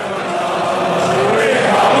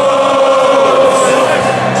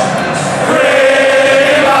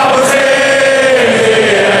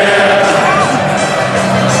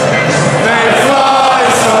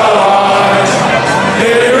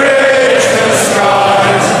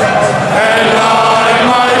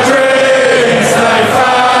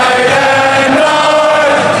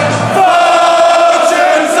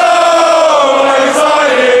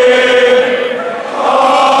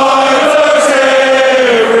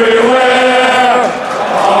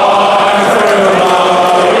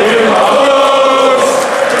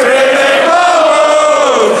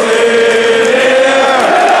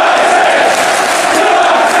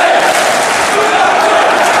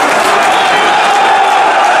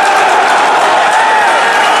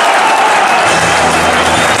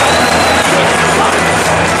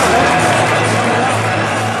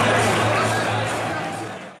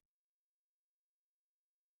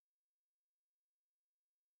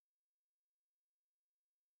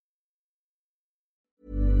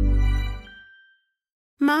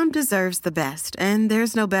 Mom deserves the best, and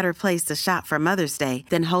there's no better place to shop for Mother's Day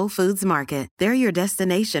than Whole Foods Market. They're your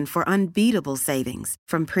destination for unbeatable savings,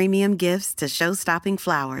 from premium gifts to show-stopping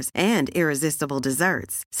flowers and irresistible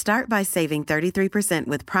desserts. Start by saving 33%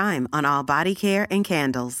 with Prime on all body care and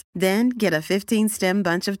candles. Then get a 15-stem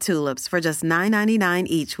bunch of tulips for just $9.99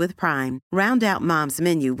 each with Prime. Round out Mom's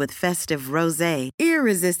menu with festive rosé,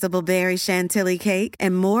 irresistible berry chantilly cake,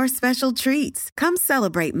 and more special treats. Come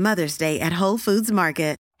celebrate Mother's Day at Whole Foods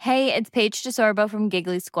Market. Hey, it's Paige DeSorbo from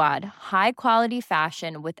Giggly Squad. High quality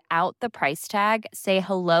fashion without the price tag. Say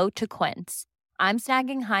hello to Quince. I'm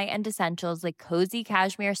snagging high-end essentials like cozy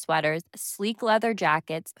cashmere sweaters, sleek leather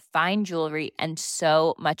jackets, fine jewelry, and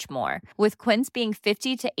so much more. With Quince being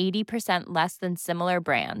 50 to 80% less than similar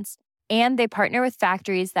brands. And they partner with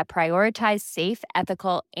factories that prioritize safe,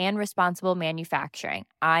 ethical, and responsible manufacturing.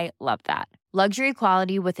 I love that. Luxury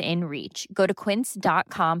quality within reach. Go to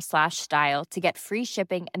quince.com/style to get free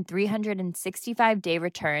shipping and 365-day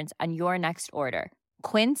returns on your next order.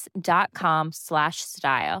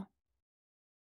 Quince.com/style.